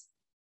genius.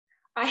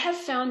 I have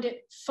found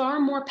it far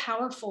more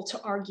powerful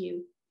to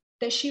argue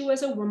that she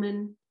was a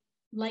woman,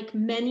 like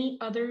many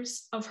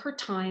others of her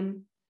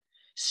time,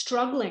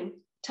 struggling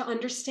to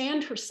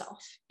understand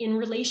herself in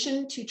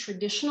relation to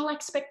traditional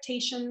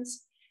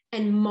expectations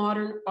and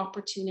modern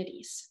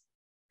opportunities.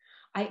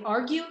 I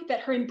argue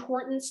that her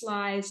importance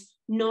lies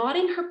not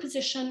in her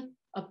position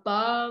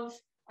above,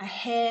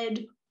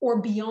 ahead,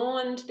 or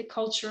beyond the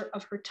culture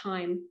of her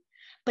time,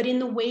 but in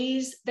the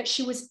ways that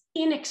she was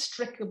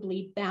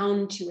inextricably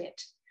bound to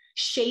it,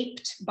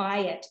 shaped by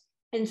it,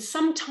 and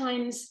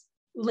sometimes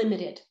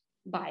limited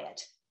by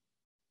it.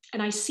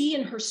 And I see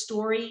in her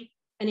story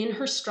and in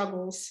her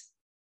struggles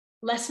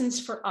lessons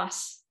for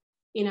us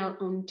in our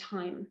own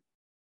time.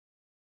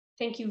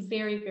 Thank you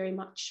very, very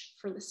much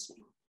for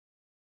listening.